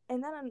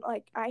 And then I'm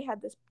like, I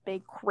had this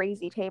big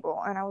crazy table,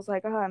 and I was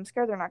like, oh, I'm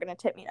scared they're not going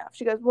to tip me enough.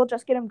 She goes, well,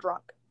 just get him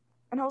drunk.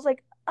 And I was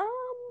like,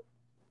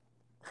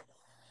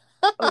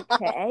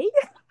 okay.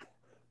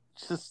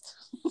 Just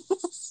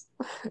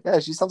yeah,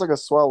 she sounds like a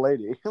swell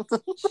lady.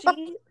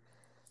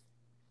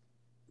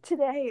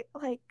 Today,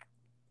 like,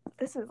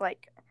 this is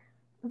like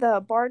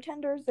the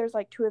bartenders, there's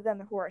like 2 of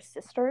them who are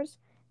sisters,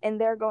 and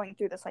they're going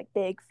through this like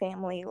big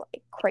family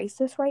like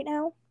crisis right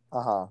now.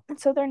 And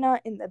so they're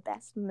not in the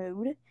best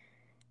mood.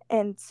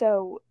 And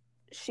so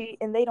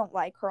they don't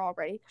like her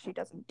already because she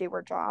doesn't do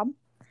her job.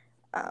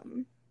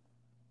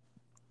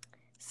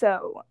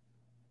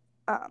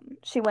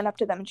 She went up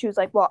to them and she was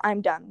like, well, I'm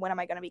done. When am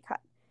I going to be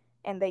cut?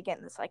 And they get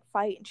in this like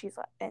fight, and she's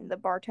like, and the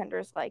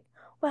bartender's like,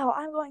 well,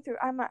 I'm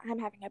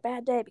having a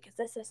bad day because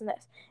this, and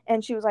this.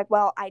 And she was like,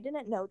 well, I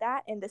didn't know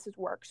that, and this is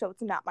work, so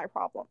it's not my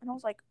problem. And I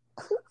was like,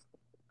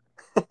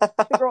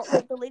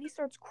 the lady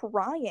starts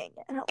crying,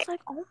 and I was like,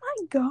 oh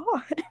my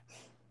god.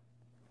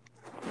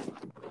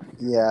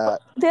 Yeah.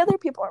 The other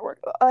people are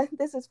working.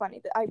 This is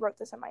funny. I wrote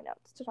this in my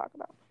notes to talk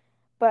about.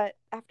 But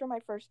after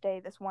my first day,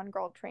 this one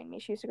girl trained me.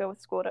 She used to go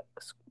to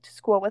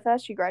school with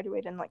us. She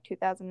graduated in like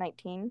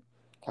 2019.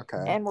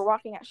 Okay. And we're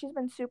walking out. She's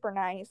been super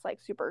nice,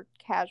 like super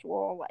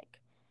casual, like.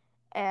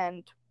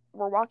 And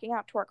we're walking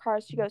out to our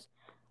cars. She goes,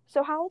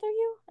 so how old are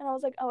you? And I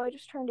was like, oh, I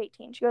just turned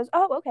 18. She goes,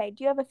 oh, okay.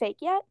 Do you have a fake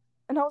yet?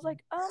 And I was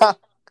like, not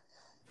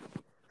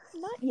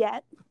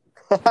yet.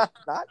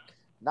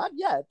 Not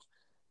yet.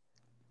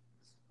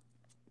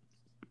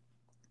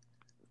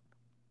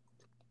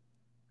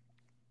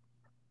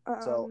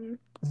 So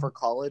for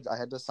college, I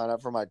had to sign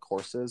up for my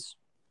courses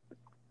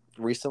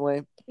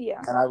recently.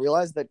 Yeah. And I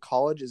realized that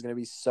college is going to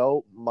be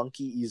so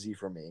monkey easy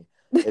for me.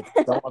 It's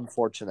so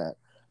unfortunate.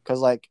 Because,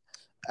 like,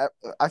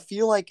 I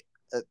feel like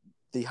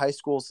the high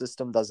school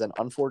system does an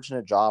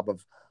unfortunate job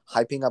of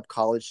hyping up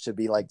college to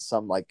be, like,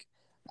 some, like,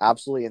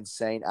 absolutely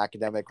insane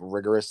academic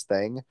rigorous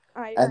thing.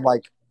 And,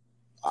 like,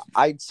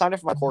 I signed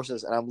up for my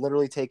courses, and I'm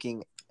literally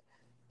taking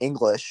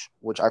English,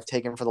 which I've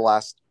taken for the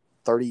last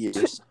 30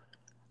 years.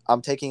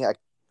 I'm taking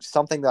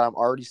something that I'm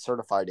already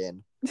certified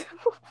in,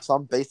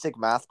 some basic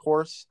math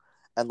course,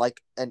 and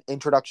like an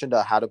introduction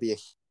to how to be a.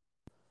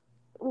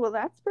 Well,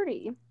 that's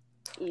pretty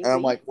easy. And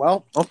I'm like,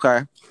 well,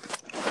 okay,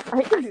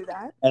 I can do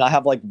that. And I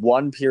have like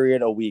 1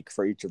 period a week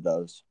for each of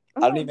those.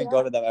 I don't even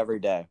go to them every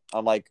day.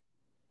 I'm like,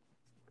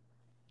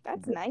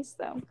 that's nice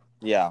though.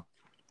 Yeah.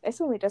 I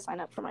still need to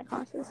sign up for my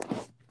classes.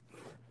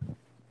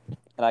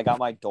 And I got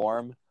my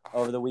dorm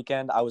over the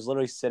weekend. I was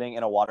literally sitting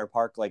in a water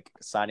park, like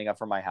signing up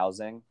for my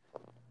housing.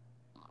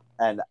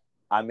 And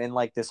I'm in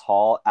like this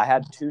hall. I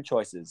had 2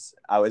 choices.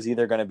 I was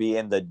either going to be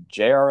in the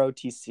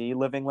JROTC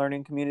living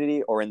learning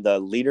community or in the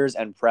leaders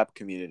and prep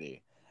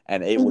community.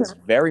 And it was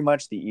very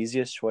much the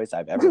easiest choice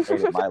I've ever made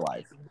in my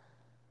life.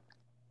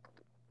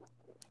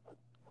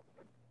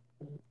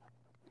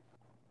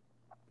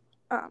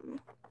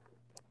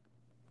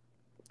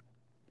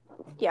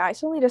 Yeah, I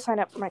still need to sign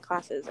up for my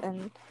classes.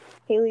 And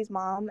Haley's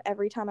mom,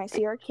 every time I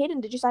see her, Kaden,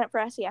 did you sign up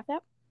for SEF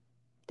yet?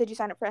 Did you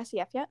sign up for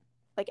SEF yet?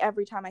 Like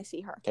every time I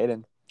see her.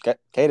 Kaden,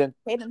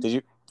 did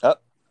you? Oh.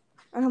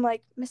 And I'm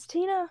like, Miss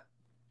Tina,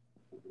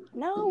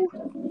 no.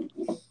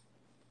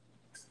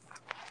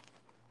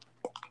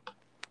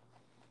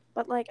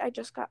 But like, I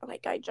just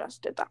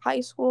did the high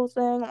school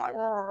thing. I'm like,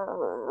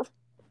 Rrr.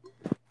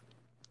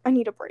 I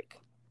need a break.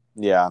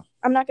 Yeah.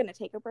 I'm not gonna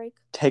take a break.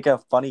 Take a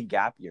funny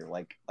gap year,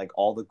 like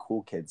all the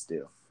cool kids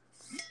do.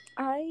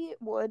 I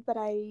would, but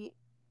I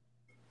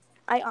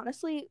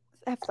honestly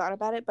have thought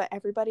about it. But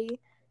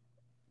everybody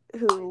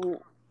who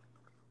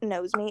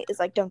knows me is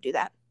like, don't do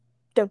that.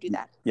 Don't do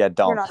that. Yeah,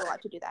 don't. You're not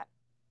allowed to do that.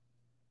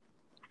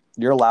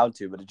 You're allowed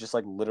to, but it just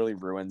like literally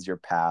ruins your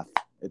path.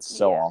 It's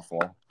so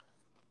awful.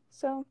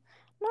 So,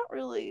 not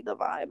really the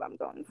vibe I'm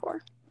going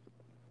for.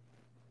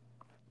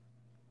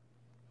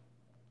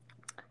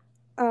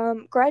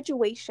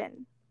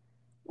 Graduation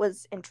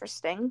was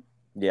interesting.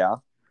 Yeah.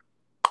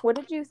 What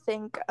did you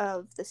think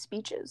of the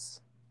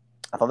speeches?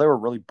 I thought they were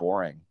really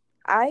boring.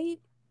 I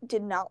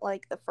did not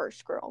like the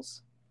first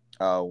girls.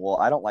 Oh, well,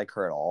 I don't like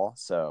her at all.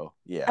 So,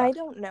 yeah. I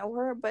don't know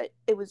her, but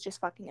it was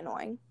just fucking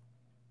annoying.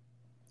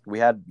 We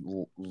had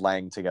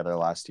Lang together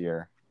last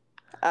year.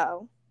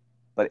 Oh.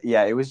 But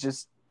yeah, it was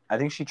just, I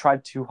think she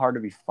tried too hard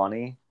to be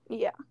funny.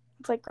 Yeah.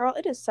 It's like, girl,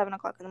 it is 7:00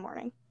 in the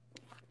morning.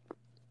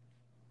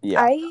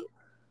 Yeah.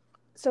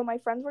 So my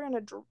friends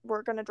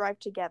were gonna drive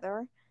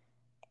together,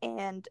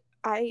 and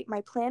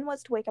my plan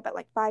was to wake up at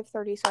like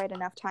 5:30 so I had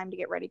enough time to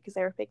get ready because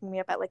they were picking me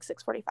up at like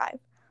 6:45.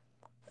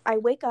 I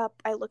wake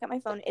up, I look at my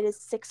phone, it is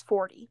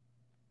 6:40.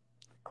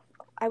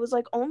 I was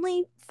like,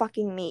 only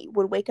fucking me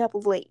would wake up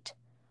late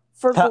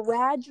for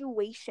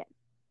graduation.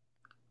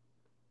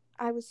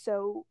 I was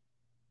so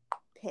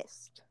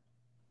pissed.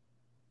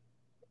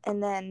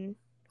 And then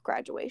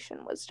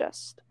graduation was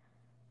just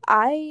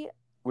We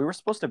were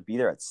supposed to be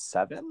there at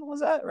 7, was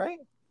that right?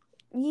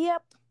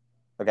 Yep.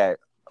 Okay,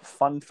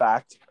 fun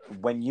fact,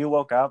 when you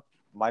woke up,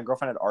 my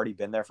girlfriend had already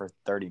been there for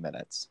 30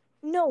 minutes.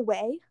 No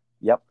way.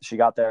 Yep, she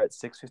got there at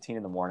 6:15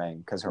 in the morning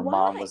because her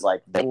mom was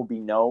like, there will be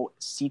no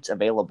seats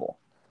available.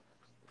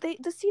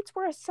 The seats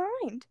were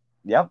assigned.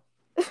 Yep.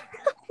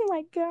 Oh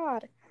my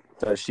god.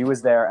 So she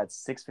was there at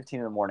 6:15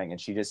 in the morning,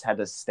 and she just had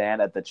to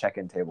stand at the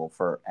check-in table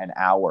for an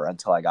hour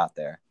until I got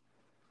there.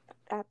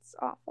 That's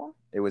awful.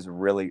 It was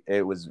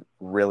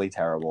really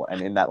terrible.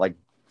 And in that like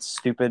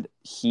stupid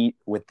heat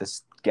with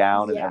this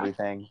gown and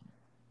everything.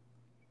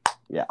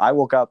 Yeah, I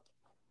woke up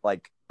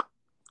like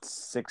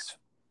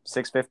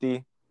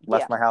 6:50,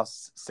 left my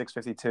house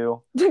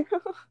 6:52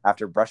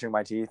 after brushing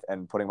my teeth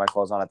and putting my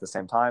clothes on at the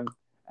same time,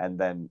 and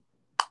then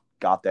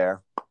got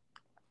there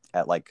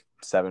at like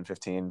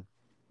 7:15.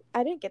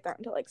 I didn't get there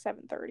until like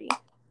 7:30,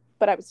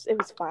 but it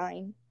was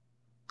fine.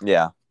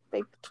 Yeah.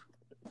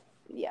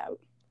 Yeah.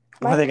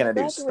 What are they gonna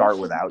do? Start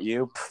without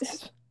you?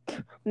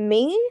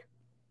 Me?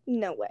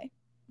 No way.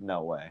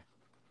 No way.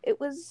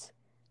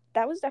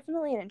 That was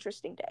definitely an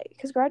interesting day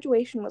because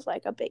graduation was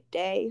like a big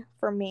day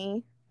for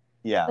me.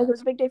 Yeah. Like it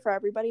was a big day for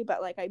everybody,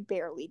 but like I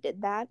barely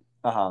did that.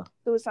 Uh-huh.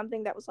 It was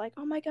something that was like,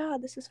 oh my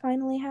god, this is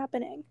finally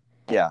happening.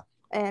 Yeah.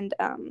 And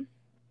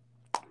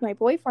my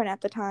boyfriend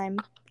at the time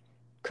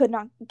could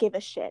not give a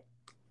shit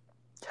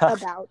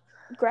about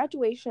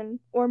graduation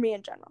or me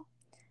in general.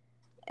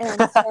 And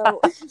so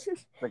that's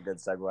a good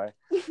segue.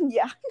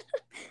 Yeah.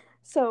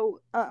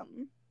 So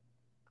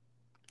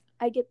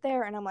I get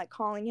there and I'm like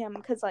calling him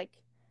because like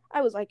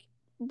I was like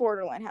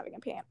borderline having a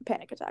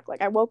panic attack.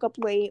 Like I woke up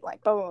late,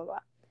 like blah blah blah.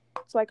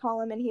 So I call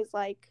him and he's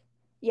like,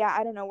 yeah,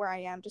 I don't know where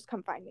I am, just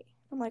come find me.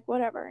 I'm like,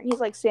 whatever. And he's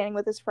like standing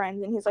with his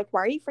friends and he's like,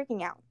 why are you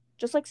freaking out?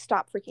 Just like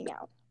stop freaking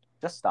out.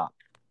 Just stop.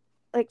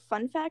 Like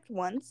fun fact,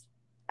 once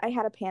I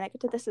had a panic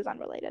attack. This is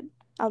unrelated.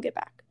 I'll get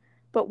back.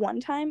 But one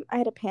time I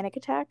had a panic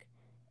attack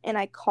and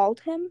I called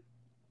him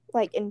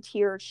like in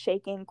tears,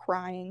 shaking,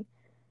 crying,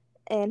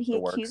 and he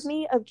accused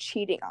me of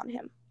cheating on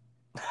him.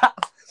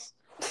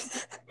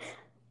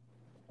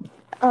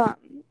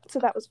 So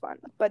that was fun.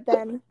 But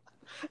then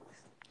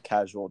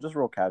casual, just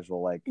real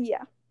casual, like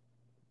yeah.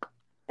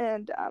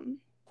 And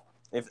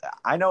if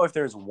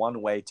there's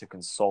one way to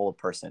console a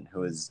person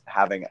who is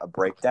having a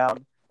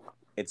breakdown,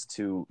 it's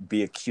to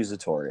be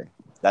accusatory.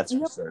 That's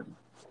for certain.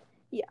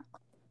 Yeah.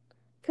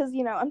 Because,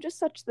 I'm just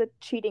such the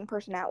cheating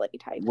personality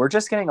type. We're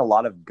just getting a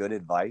lot of good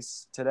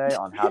advice today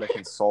on how to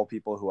console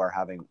people who are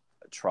having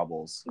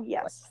troubles.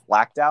 Yes. Like,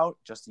 blacked out,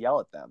 just yell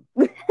at them.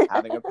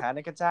 Having a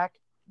panic attack,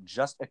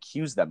 just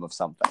accuse them of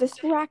something.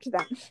 Distract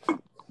them.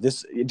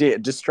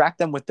 Distract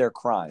them with their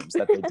crimes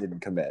that they didn't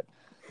commit.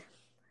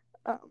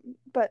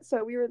 But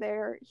so we were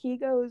there. He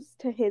goes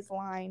to his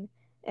line,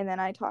 and then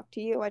I talk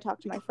to you. I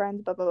talk to my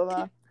friends, blah, blah,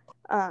 blah,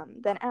 blah.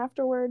 Then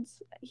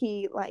afterwards,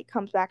 he, like,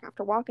 comes back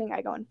after walking.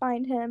 I go and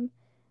find him.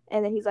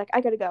 And then he's like,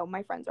 I gotta go.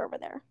 My friends are over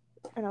there.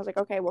 And I was like,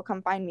 okay, well,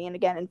 come find me. And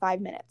again, in 5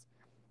 minutes.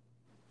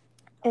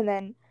 And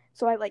then,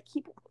 so I, like,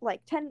 keep,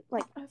 like,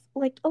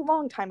 a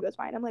long time goes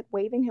by. And I'm, like,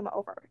 waving him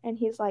over. And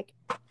he's like,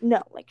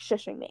 no, like,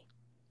 shushing me.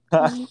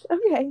 Like,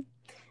 okay.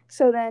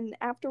 So then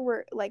after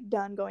we're, like,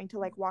 done going to,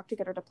 like, walk to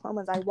get our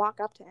diplomas, I walk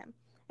up to him.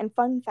 And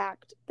fun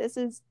fact,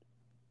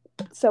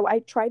 so I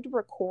tried to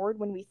record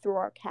when we threw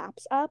our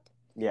caps up.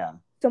 Yeah.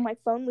 So my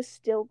phone was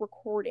still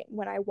recording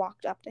when I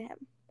walked up to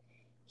him.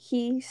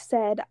 He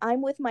said,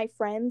 I'm with my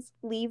friends,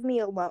 leave me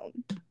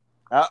alone.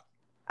 I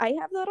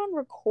have that on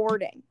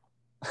recording.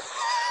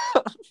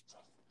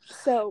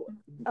 So,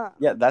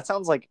 yeah, that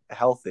sounds like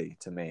healthy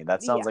to me.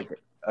 That sounds like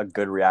a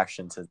good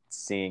reaction to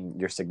seeing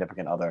your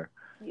significant other.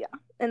 Yeah.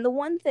 And the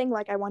one thing,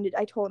 like,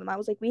 I told him, I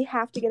was like, we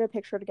have to get a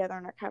picture together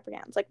in our cap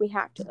gowns. Like, we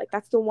have to. Like,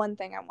 that's the one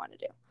thing I want to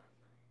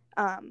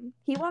do.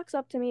 He walks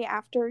up to me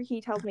after he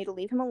tells me to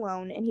leave him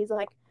alone, and he's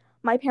like,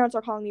 my parents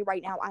are calling me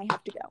right now. I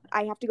have to go.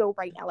 I have to go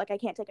right now. Like, I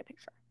can't take a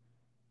picture.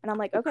 And I'm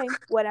like, okay,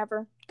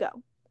 whatever, go.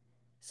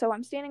 So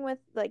I'm standing with,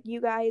 like,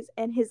 you guys,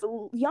 and his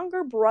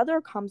younger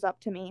brother comes up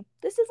to me.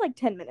 This is, like,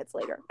 10 minutes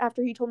later,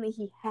 after he told me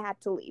he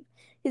had to leave.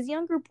 His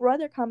younger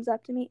brother comes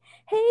up to me.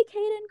 Hey,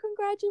 Kaden,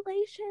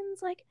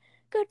 congratulations. Like,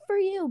 good for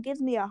you.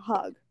 Gives me a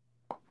hug.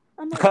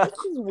 I'm like,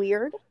 this is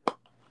weird.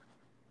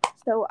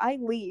 So I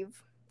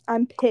leave.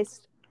 I'm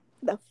pissed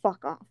the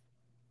fuck off.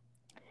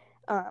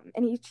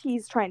 And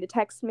he's trying to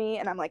text me,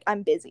 and I'm like,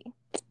 I'm busy.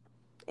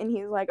 And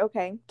he's like,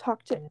 okay,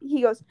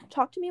 he goes,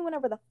 talk to me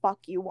whenever the fuck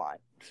you want.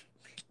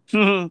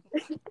 And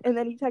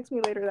then he texts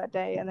me later that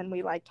day, and then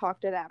we like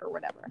talked it out or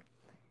whatever.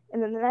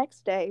 And then the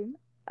next day,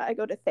 I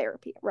go to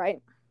therapy,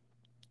 right?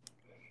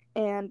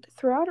 And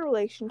throughout a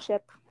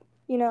relationship,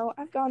 you know,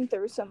 I've gone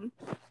through some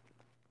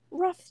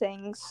rough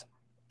things.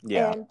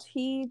 Yeah. And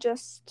he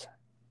just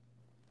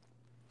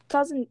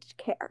doesn't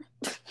care.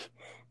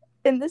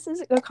 And this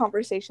is a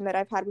conversation that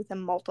I've had with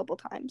him multiple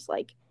times.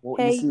 Like, Well,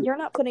 hey, you see, you're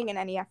not putting in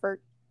any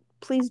effort.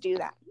 Please do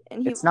that.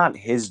 And it's not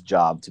his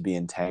job to be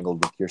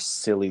entangled with your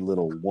silly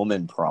little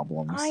woman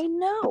problems. I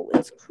know.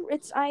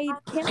 I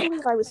can't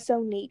believe I was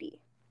so needy.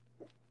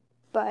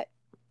 But,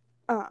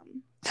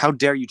 how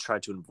dare you try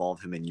to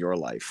involve him in your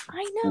life?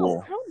 I know.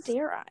 Fool. How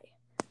dare I?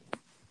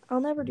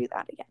 I'll never do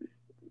that again.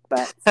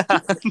 But,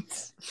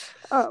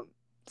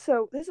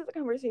 so this is a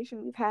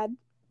conversation we've had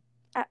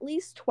at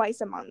least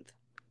twice a month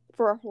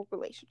for our whole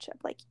relationship.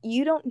 Like,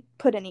 you don't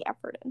put any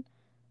effort in.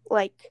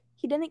 Like,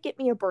 he didn't get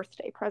me a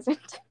birthday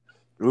present.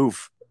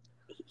 Oof.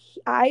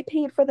 I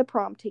paid for the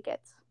prom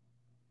tickets.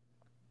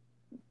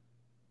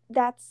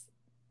 That's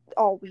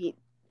all we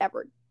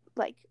ever,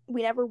 like,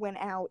 we never went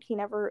out. He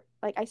never,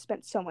 like, I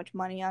spent so much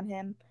money on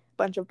him.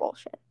 Bunch of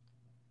bullshit.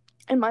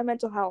 And my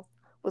mental health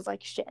was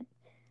like shit.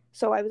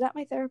 So I was at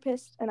my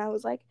therapist, and I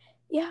was like,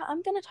 yeah,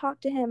 I'm gonna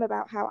talk to him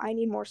about how I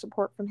need more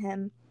support from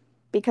him,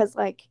 because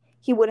like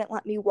he wouldn't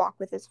let me walk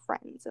with his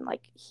friends, and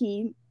like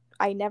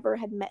I never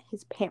had met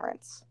his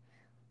parents.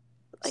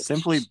 Like,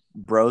 simply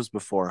bros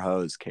before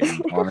hoes, Katie.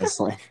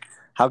 Honestly,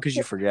 how could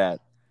you forget?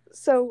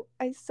 So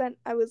I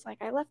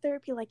left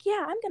therapy like,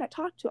 yeah, I'm gonna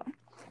talk to him.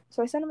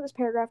 So I sent him this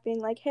paragraph being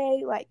like,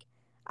 hey, like,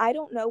 I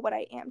don't know what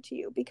I am to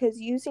you,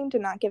 because you seem to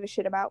not give a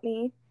shit about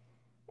me,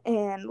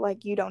 and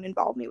like you don't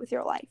involve me with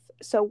your life.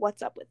 So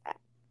what's up with that?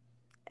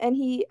 And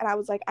I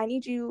was like, I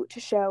need you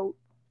to show,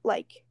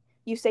 like,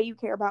 you say you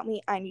care about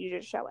me, I need you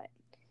to show it.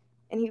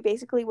 And he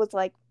basically was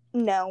like,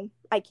 no,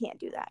 I can't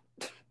do that.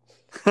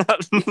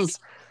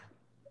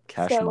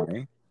 Cash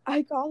money.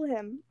 I call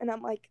him, and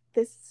I'm like,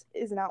 this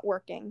is not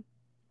working.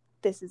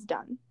 This is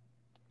done.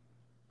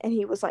 And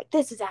he was like,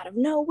 this is out of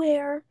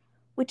nowhere,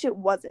 which it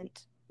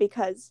wasn't,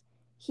 because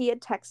he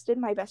had texted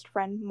my best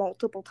friend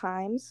multiple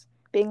times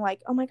being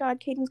like, oh my God,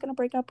 Caden's gonna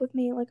break up with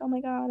me. Like, oh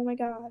my God, oh my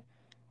God.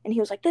 And he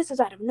was like, this is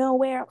out of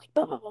nowhere. Like,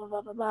 blah, blah, blah,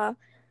 blah, blah, blah.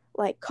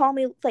 Like, call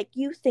me, like,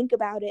 you think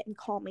about it and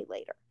call me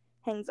later.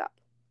 Hangs up.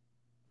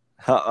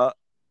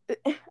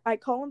 I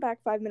call him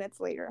back 5 minutes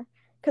later,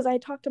 because I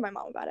had talked to my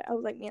mom about it. I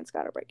was like, me and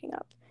Scott are breaking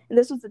up. And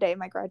this was the day of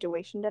my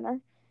graduation dinner.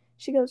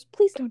 She goes,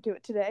 please don't do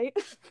it today.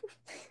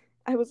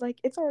 I was like,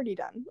 it's already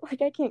done.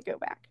 Like, I can't go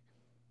back.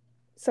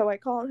 So I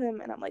called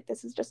him, and I'm like,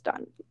 this is just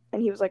done.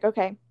 And he was like,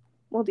 okay,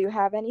 well, do you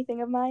have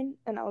anything of mine?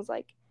 And I was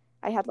like,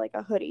 I had like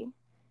a hoodie.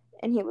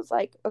 And he was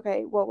like,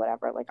 okay, well,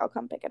 whatever. Like, I'll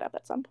come pick it up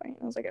at some point.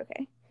 And I was like,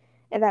 okay.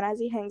 And then as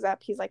he hangs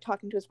up, he's like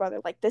talking to his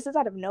brother, like, this is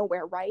out of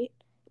nowhere, right?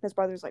 And his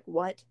brother's like,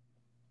 what?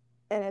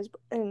 And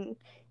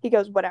he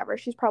goes, whatever.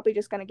 She's probably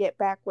just going to get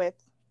back with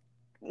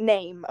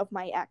name of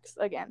my ex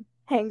again.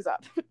 Hangs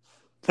up.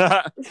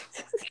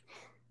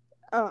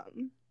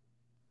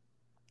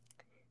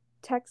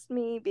 Text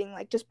me being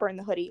like, just burn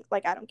the hoodie.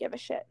 Like, I don't give a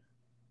shit.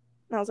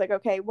 And I was like,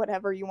 okay,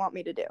 whatever you want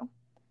me to do.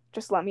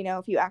 Just let me know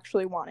if you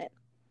actually want it.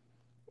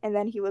 And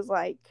then he was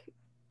like,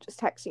 just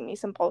texting me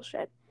some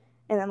bullshit.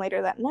 And then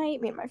later that night,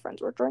 me and my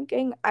friends were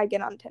drinking. I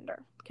get on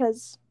Tinder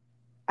because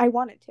I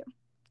wanted to.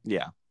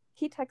 Yeah.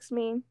 He texts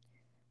me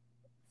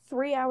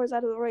 3 hours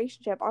out of the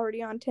relationship,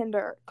 already on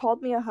Tinder,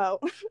 called me a hoe.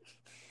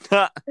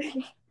 I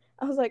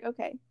was like,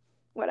 okay,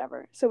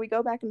 whatever. So we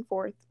go back and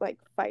forth, like,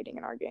 fighting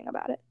and arguing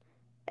about it.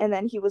 And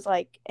then he was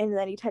like, and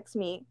then he texts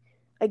me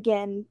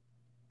again.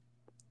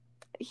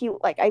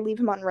 I leave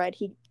him on red.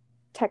 He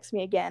texts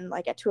me again,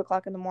 like, at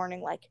 2:00 in the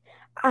morning, like,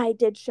 I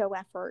did show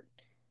effort.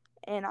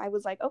 And I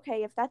was like,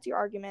 okay, if that's your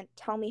argument,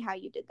 tell me how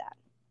you did that.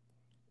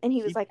 And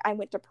he was like, I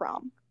went to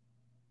prom.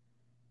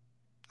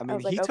 I mean,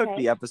 he took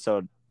the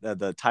episode,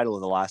 the title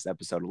of the last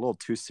episode, a little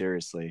too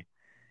seriously.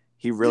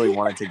 He really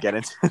wanted to get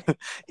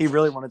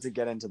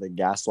into the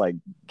gaslight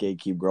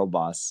gatekeep girl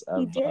boss.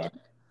 He did.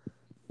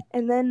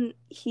 And then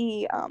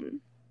he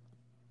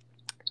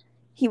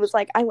was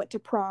like, I went to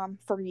prom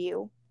for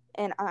you,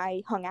 and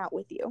I hung out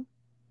with you.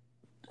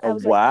 I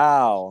was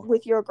wow. Like,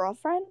 with your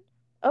girlfriend?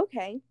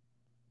 Okay.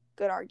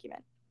 Good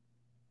argument.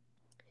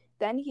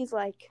 Then he's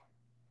like,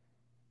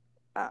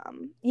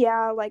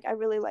 yeah, like, I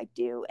really liked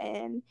you,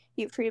 and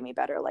you've treated me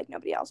better like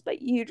nobody else,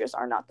 but you just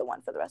are not the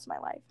one for the rest of my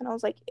life. And I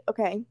was like,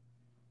 okay,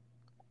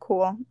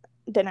 cool.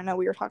 Didn't know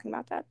we were talking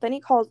about that. Then he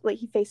calls, like,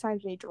 he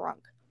FaceTimes me drunk,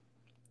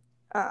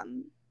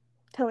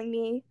 telling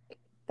me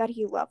that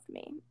he loved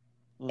me,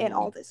 and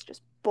all this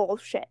just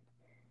bullshit,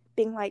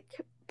 being like,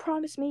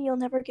 promise me you'll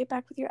never get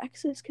back with your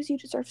exes because you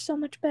deserve so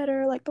much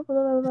better, like, blah,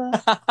 blah, blah,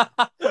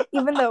 blah.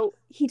 Even though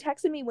he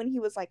texted me when he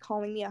was, like,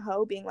 calling me a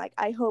hoe, being like,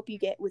 I hope you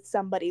get with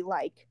somebody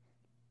like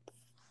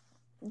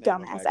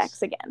dumbass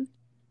X again.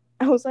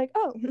 I was like,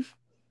 oh,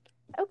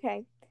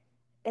 okay.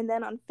 And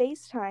then on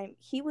FaceTime,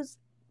 he was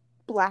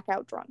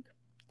blackout drunk.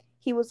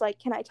 He was like,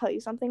 "Can I tell you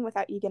something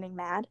without you getting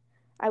mad?"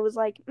 I was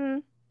like,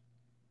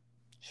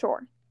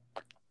 sure.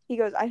 He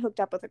goes, "I hooked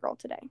up with a girl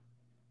today."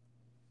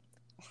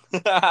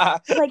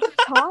 Like,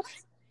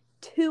 tops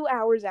 2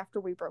 hours after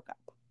we broke up.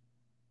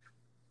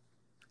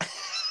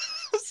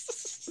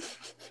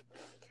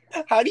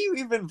 How do you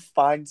even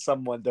find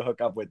someone to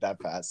hook up with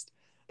that fast?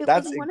 It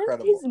That's was one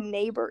incredible. of his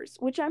neighbors,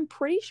 which I'm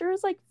pretty sure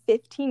is like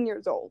 15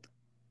 years old.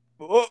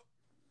 Oh,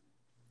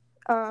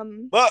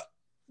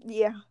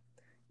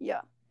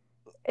 Yeah.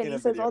 And in he a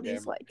says video all game.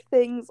 these like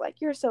things like,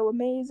 "You're so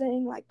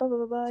amazing, like blah blah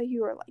blah blah.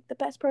 You are like the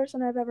best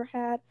person I've ever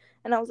had."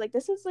 And I was like,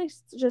 "This is like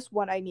just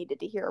what I needed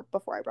to hear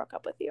before I broke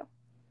up with you."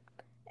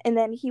 And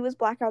then he was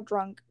blackout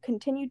drunk,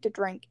 continued to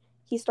drink.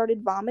 He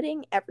started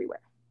vomiting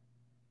everywhere.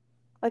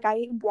 Like,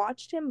 I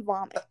watched him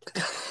vomit.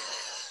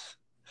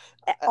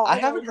 I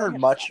haven't heard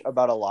much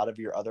about a lot of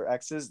your other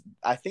exes.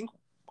 I think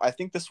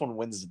this one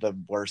wins the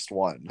worst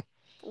one.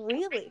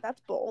 Really?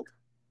 That's bold.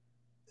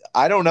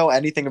 I don't know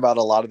anything about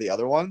a lot of the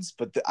other ones,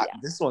 but Yeah.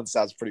 this one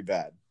sounds pretty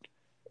bad.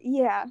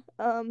 Yeah.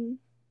 And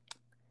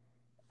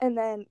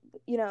then,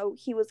 you know,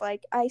 he was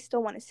like, "I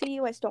still want to see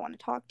you. I still want to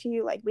talk to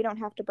you. Like, we don't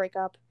have to break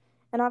up."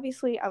 And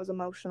obviously, I was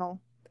emotional.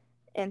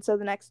 And so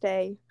the next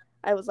day,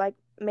 I was like,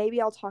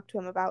 maybe I'll talk to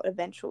him about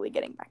eventually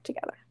getting back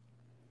together.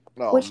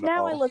 Oh, Which no.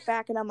 now I look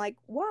back and I'm like,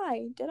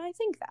 why did I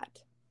think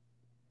that?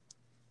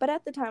 But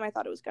at the time, I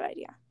thought it was a good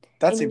idea.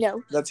 That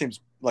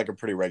seems like a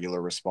pretty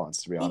regular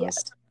response, to be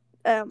honest.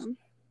 Yeah.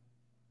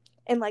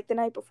 And like the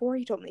night before,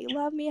 he told me he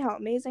loved me, how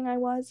amazing I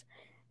was.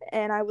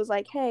 And I was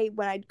like, "Hey,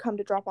 when I'd come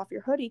to drop off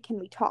your hoodie, can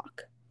we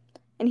talk?"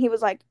 And he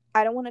was like,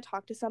 "I don't want to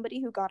talk to somebody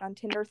who got on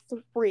Tinder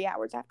 3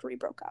 hours after we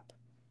broke up."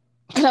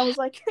 And I was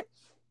like,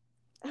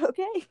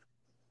 okay.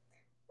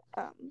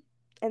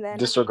 And then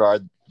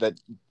Disregard that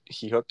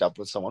he hooked up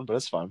with someone, but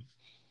it's fine.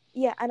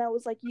 Yeah, and I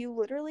was like, "You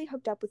literally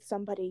hooked up with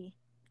somebody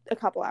a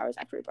couple hours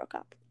after we broke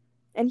up."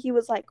 And he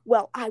was like,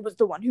 "Well, I was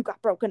the one who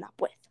got broken up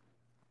with."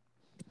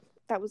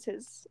 That was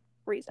his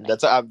reasoning.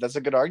 That's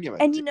a good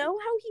argument. And you know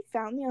how he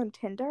found me on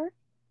Tinder?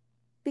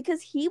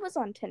 Because he was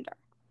on Tinder.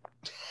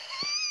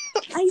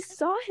 I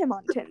saw him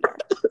on Tinder.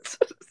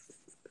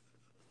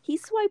 He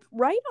swiped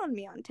right on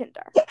me on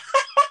Tinder.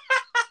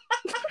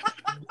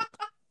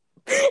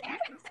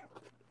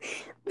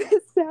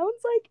 This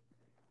sounds like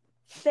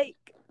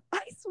fake.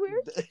 I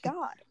swear to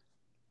God.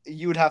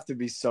 You would have to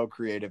be so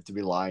creative to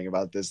be lying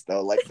about this,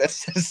 though. Like,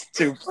 this is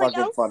too fucking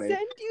I'll funny.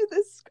 send you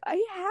this.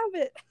 I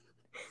have it.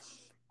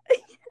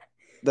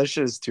 That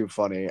shit is too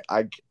funny.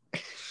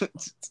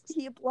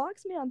 He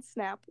blocks me on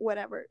Snap,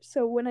 whatever.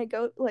 So when I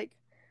go, like,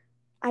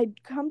 I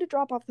come to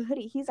drop off the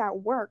hoodie, he's at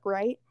work,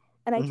 right?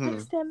 And I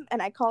text him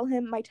and I call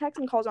him. My texts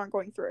and calls aren't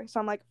going through. So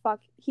I'm like,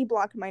 fuck, he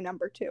blocked my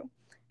number too.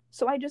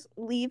 So I just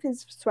leave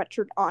his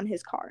sweatshirt on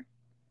his car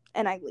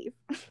and I leave.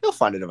 He'll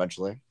find it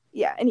eventually.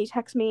 Yeah, and he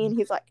texts me and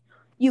he's like,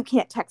 "You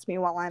can't text me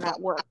while I'm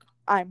at work.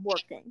 I'm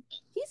working."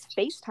 He's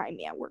FaceTimed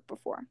me at work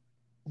before.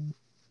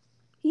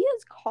 He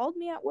has called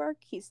me at work.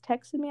 He's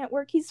texted me at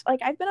work. He's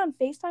like, I've been on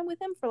FaceTime with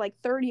him for like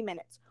 30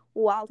 minutes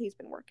while he's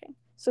been working.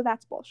 So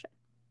that's bullshit.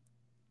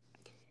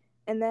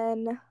 And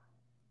then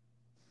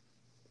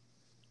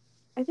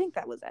I think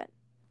that was it.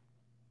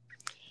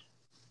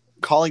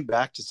 Calling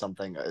back to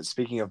something,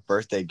 speaking of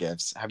birthday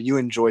gifts, have you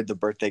enjoyed the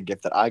birthday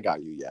gift that I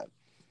got you yet?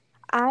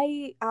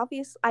 I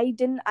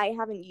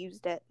haven't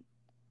used it.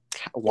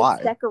 Why?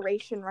 It's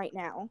decoration right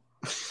now.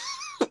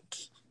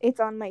 It's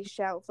on my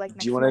shelf. Like,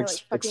 do you want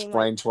to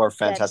explain to our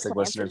fantastic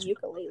listeners?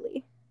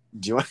 Ukulele.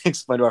 Do you want to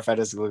explain to our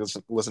fantastic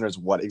listeners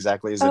what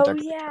exactly is a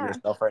decoration on your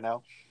shelf right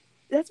now?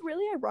 That's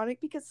really ironic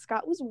because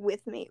Scott was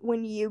with me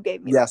when you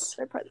gave me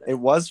the present. It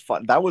was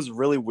fun. That was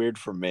really weird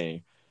for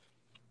me.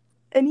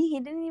 And he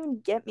didn't even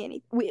get me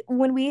anything.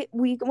 When we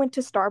went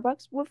to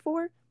Starbucks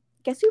before,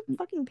 guess who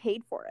fucking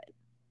paid for it?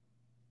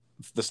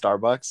 The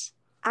Starbucks?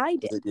 I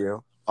did. Was it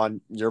you? On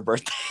your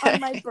birthday?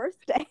 On my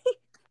birthday.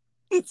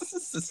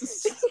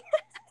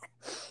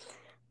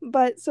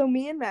 But so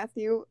me and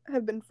Matthew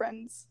have been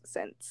friends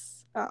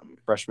since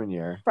freshman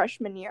year.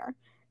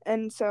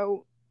 And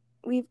so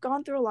we've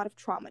gone through a lot of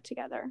trauma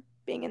together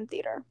being in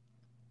theater.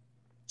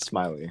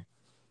 Smiley.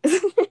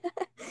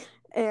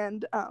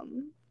 And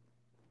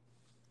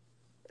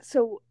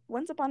so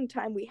once upon a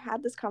time we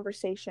had this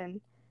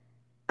conversation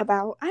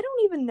about, I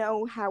don't even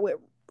know how it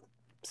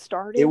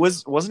started.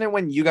 Wasn't it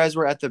when you guys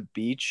were at the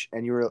beach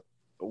and you were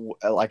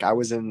like, I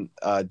was in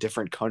a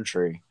different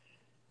country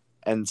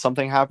and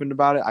something happened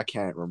about it? I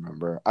can't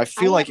remember. I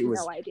feel like it was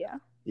no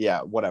idea.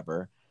 Yeah,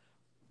 whatever.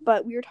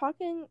 But we were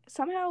talking,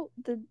 somehow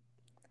the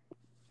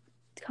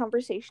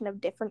conversation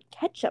of different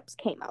ketchups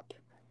came up.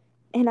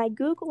 And I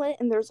Google it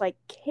and there's like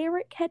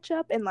carrot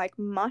ketchup and like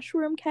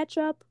mushroom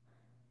ketchup.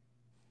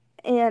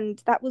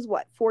 And that was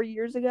what, 4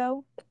 years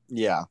ago?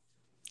 Yeah.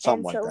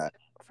 Something like that.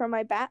 For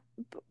my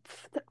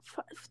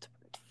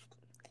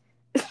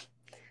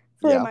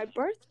my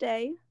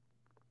birthday,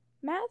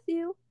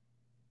 Matthew,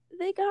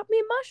 they got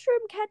me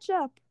mushroom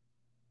ketchup.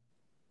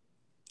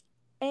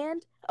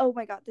 And oh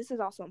my god, this is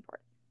also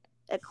important.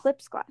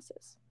 eclipse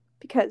glasses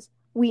because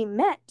we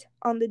met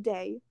on the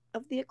day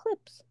of the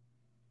eclipse.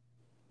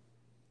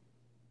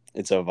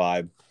 It's a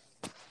vibe.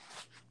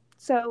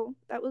 So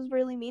that was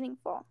really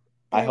meaningful.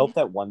 I hope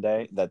that one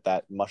day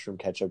that mushroom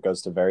ketchup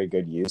goes to very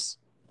good use,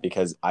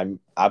 because I'm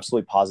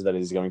absolutely positive that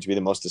it is going to be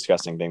the most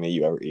disgusting thing that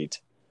you ever eat.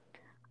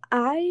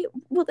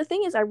 Well, the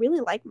thing is, I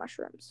really like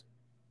mushrooms.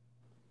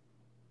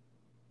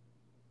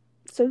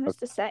 So who's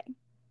to say?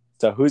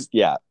 So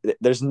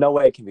there's no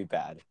way it can be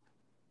bad.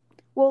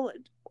 Well,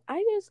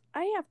 I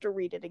have to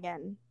read it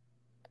again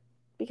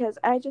because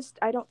I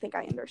don't think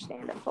I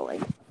understand it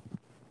fully.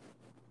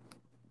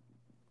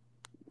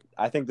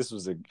 I think this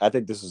was a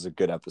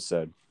good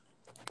episode.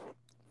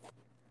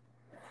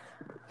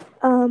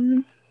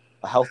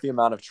 A healthy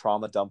amount of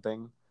trauma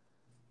dumping,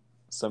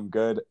 some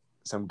good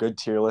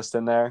tier list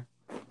in there.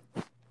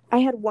 I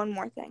had one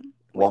more thing.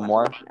 One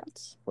more?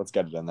 Let's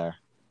get it in there.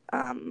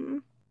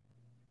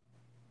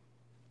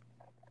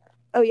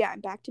 Oh yeah,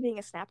 I'm back to being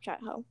a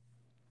Snapchat hoe.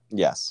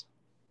 Yes.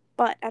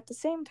 But at the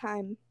same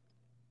time,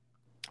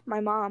 my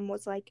mom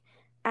was like,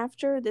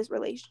 after this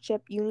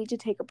relationship, you need to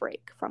take a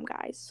break from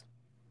guys.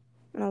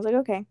 And I was like,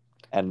 okay.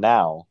 And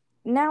now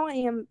I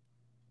am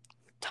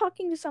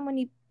talking to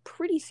someone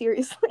pretty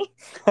seriously.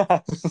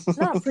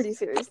 Not pretty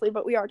seriously,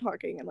 but we are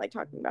talking and like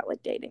talking about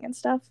like dating and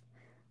stuff.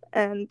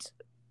 And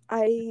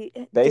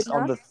based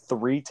on the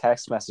 3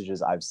 text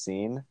messages I've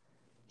seen,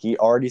 he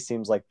already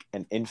seems like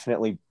an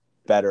infinitely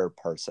better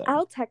person.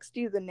 I'll text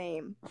you the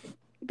name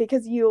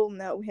because you'll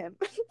know him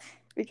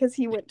because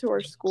he went to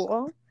our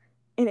school.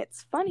 And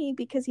it's funny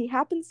because he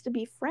happens to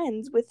be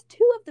friends with 2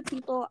 of the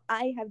people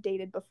I have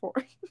dated before.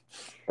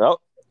 Oh.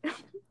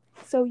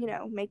 So,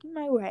 making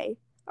my way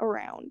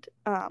around.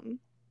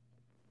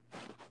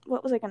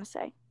 What was I going to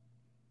say?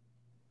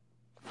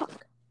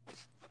 Fuck.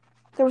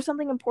 There was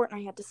something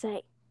important I had to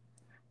say.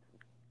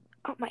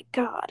 Oh my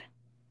God.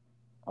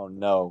 Oh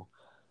no.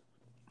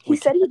 He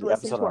said he'd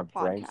listen to our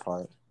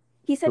podcast.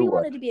 He said he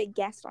wanted to be a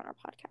guest on our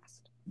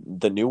podcast.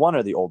 The new one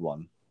or the old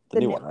one? The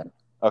new one, right?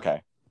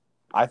 Okay.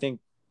 I think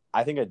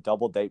a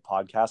double date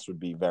podcast would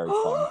be very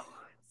fun.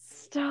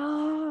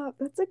 Stop.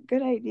 That's a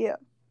good idea.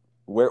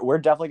 We're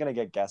definitely going to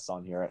get guests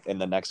on here in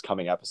the next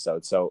coming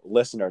episode. So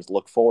listeners,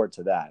 look forward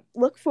to that.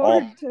 Look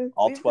forward to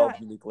all 12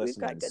 unique listeners.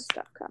 We've got good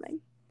stuff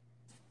coming.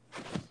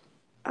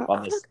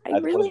 I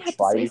really have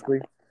to say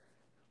something.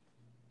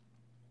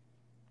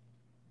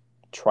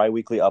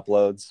 Tri-weekly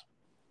uploads.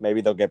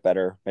 Maybe they'll get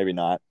better. Maybe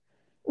not.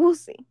 We'll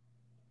see.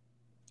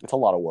 It's a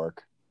lot of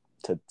work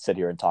to sit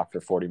here and talk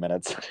for 40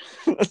 minutes.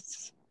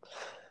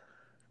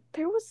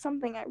 There was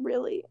something I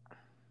really...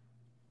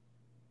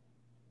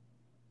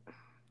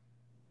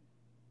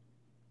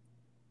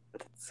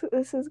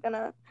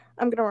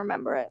 I'm gonna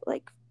remember it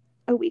like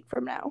a week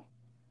from now.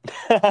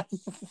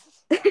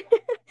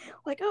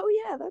 Like,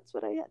 oh yeah, that's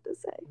what I had to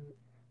say.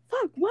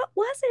 Fuck, what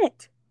was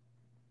it?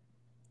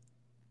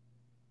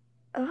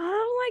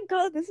 Oh my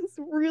God, this is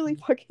really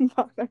fucking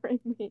bothering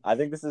me. I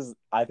think this is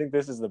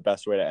the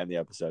best way to end the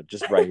episode,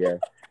 just right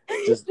here.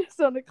 Just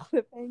on a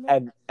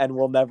cliffhanger. And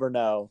we'll never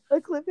know. A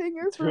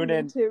cliffhanger for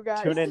me too,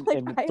 guys. Tune in.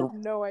 I have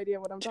no idea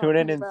what I'm talking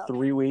about. Tune in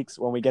 3 weeks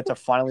when we get to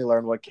finally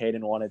learn what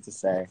Caden wanted to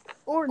say.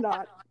 Or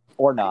not.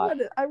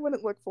 I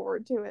wouldn't look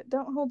forward to it.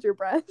 Don't hold your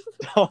breath.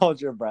 Don't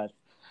hold your breath.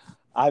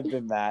 I've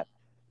been Matt.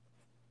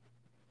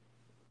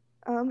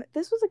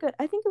 This was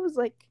I think it was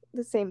like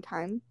the same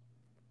time.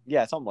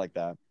 Yeah, something like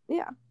that.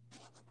 Yeah.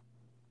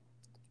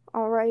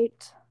 All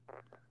right,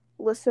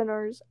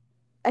 listeners.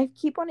 I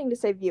keep wanting to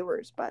say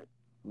viewers, but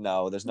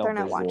no, there's no. They're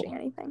not watching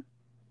anything.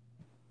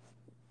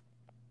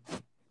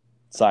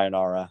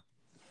 Sayonara.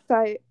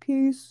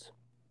 Peace.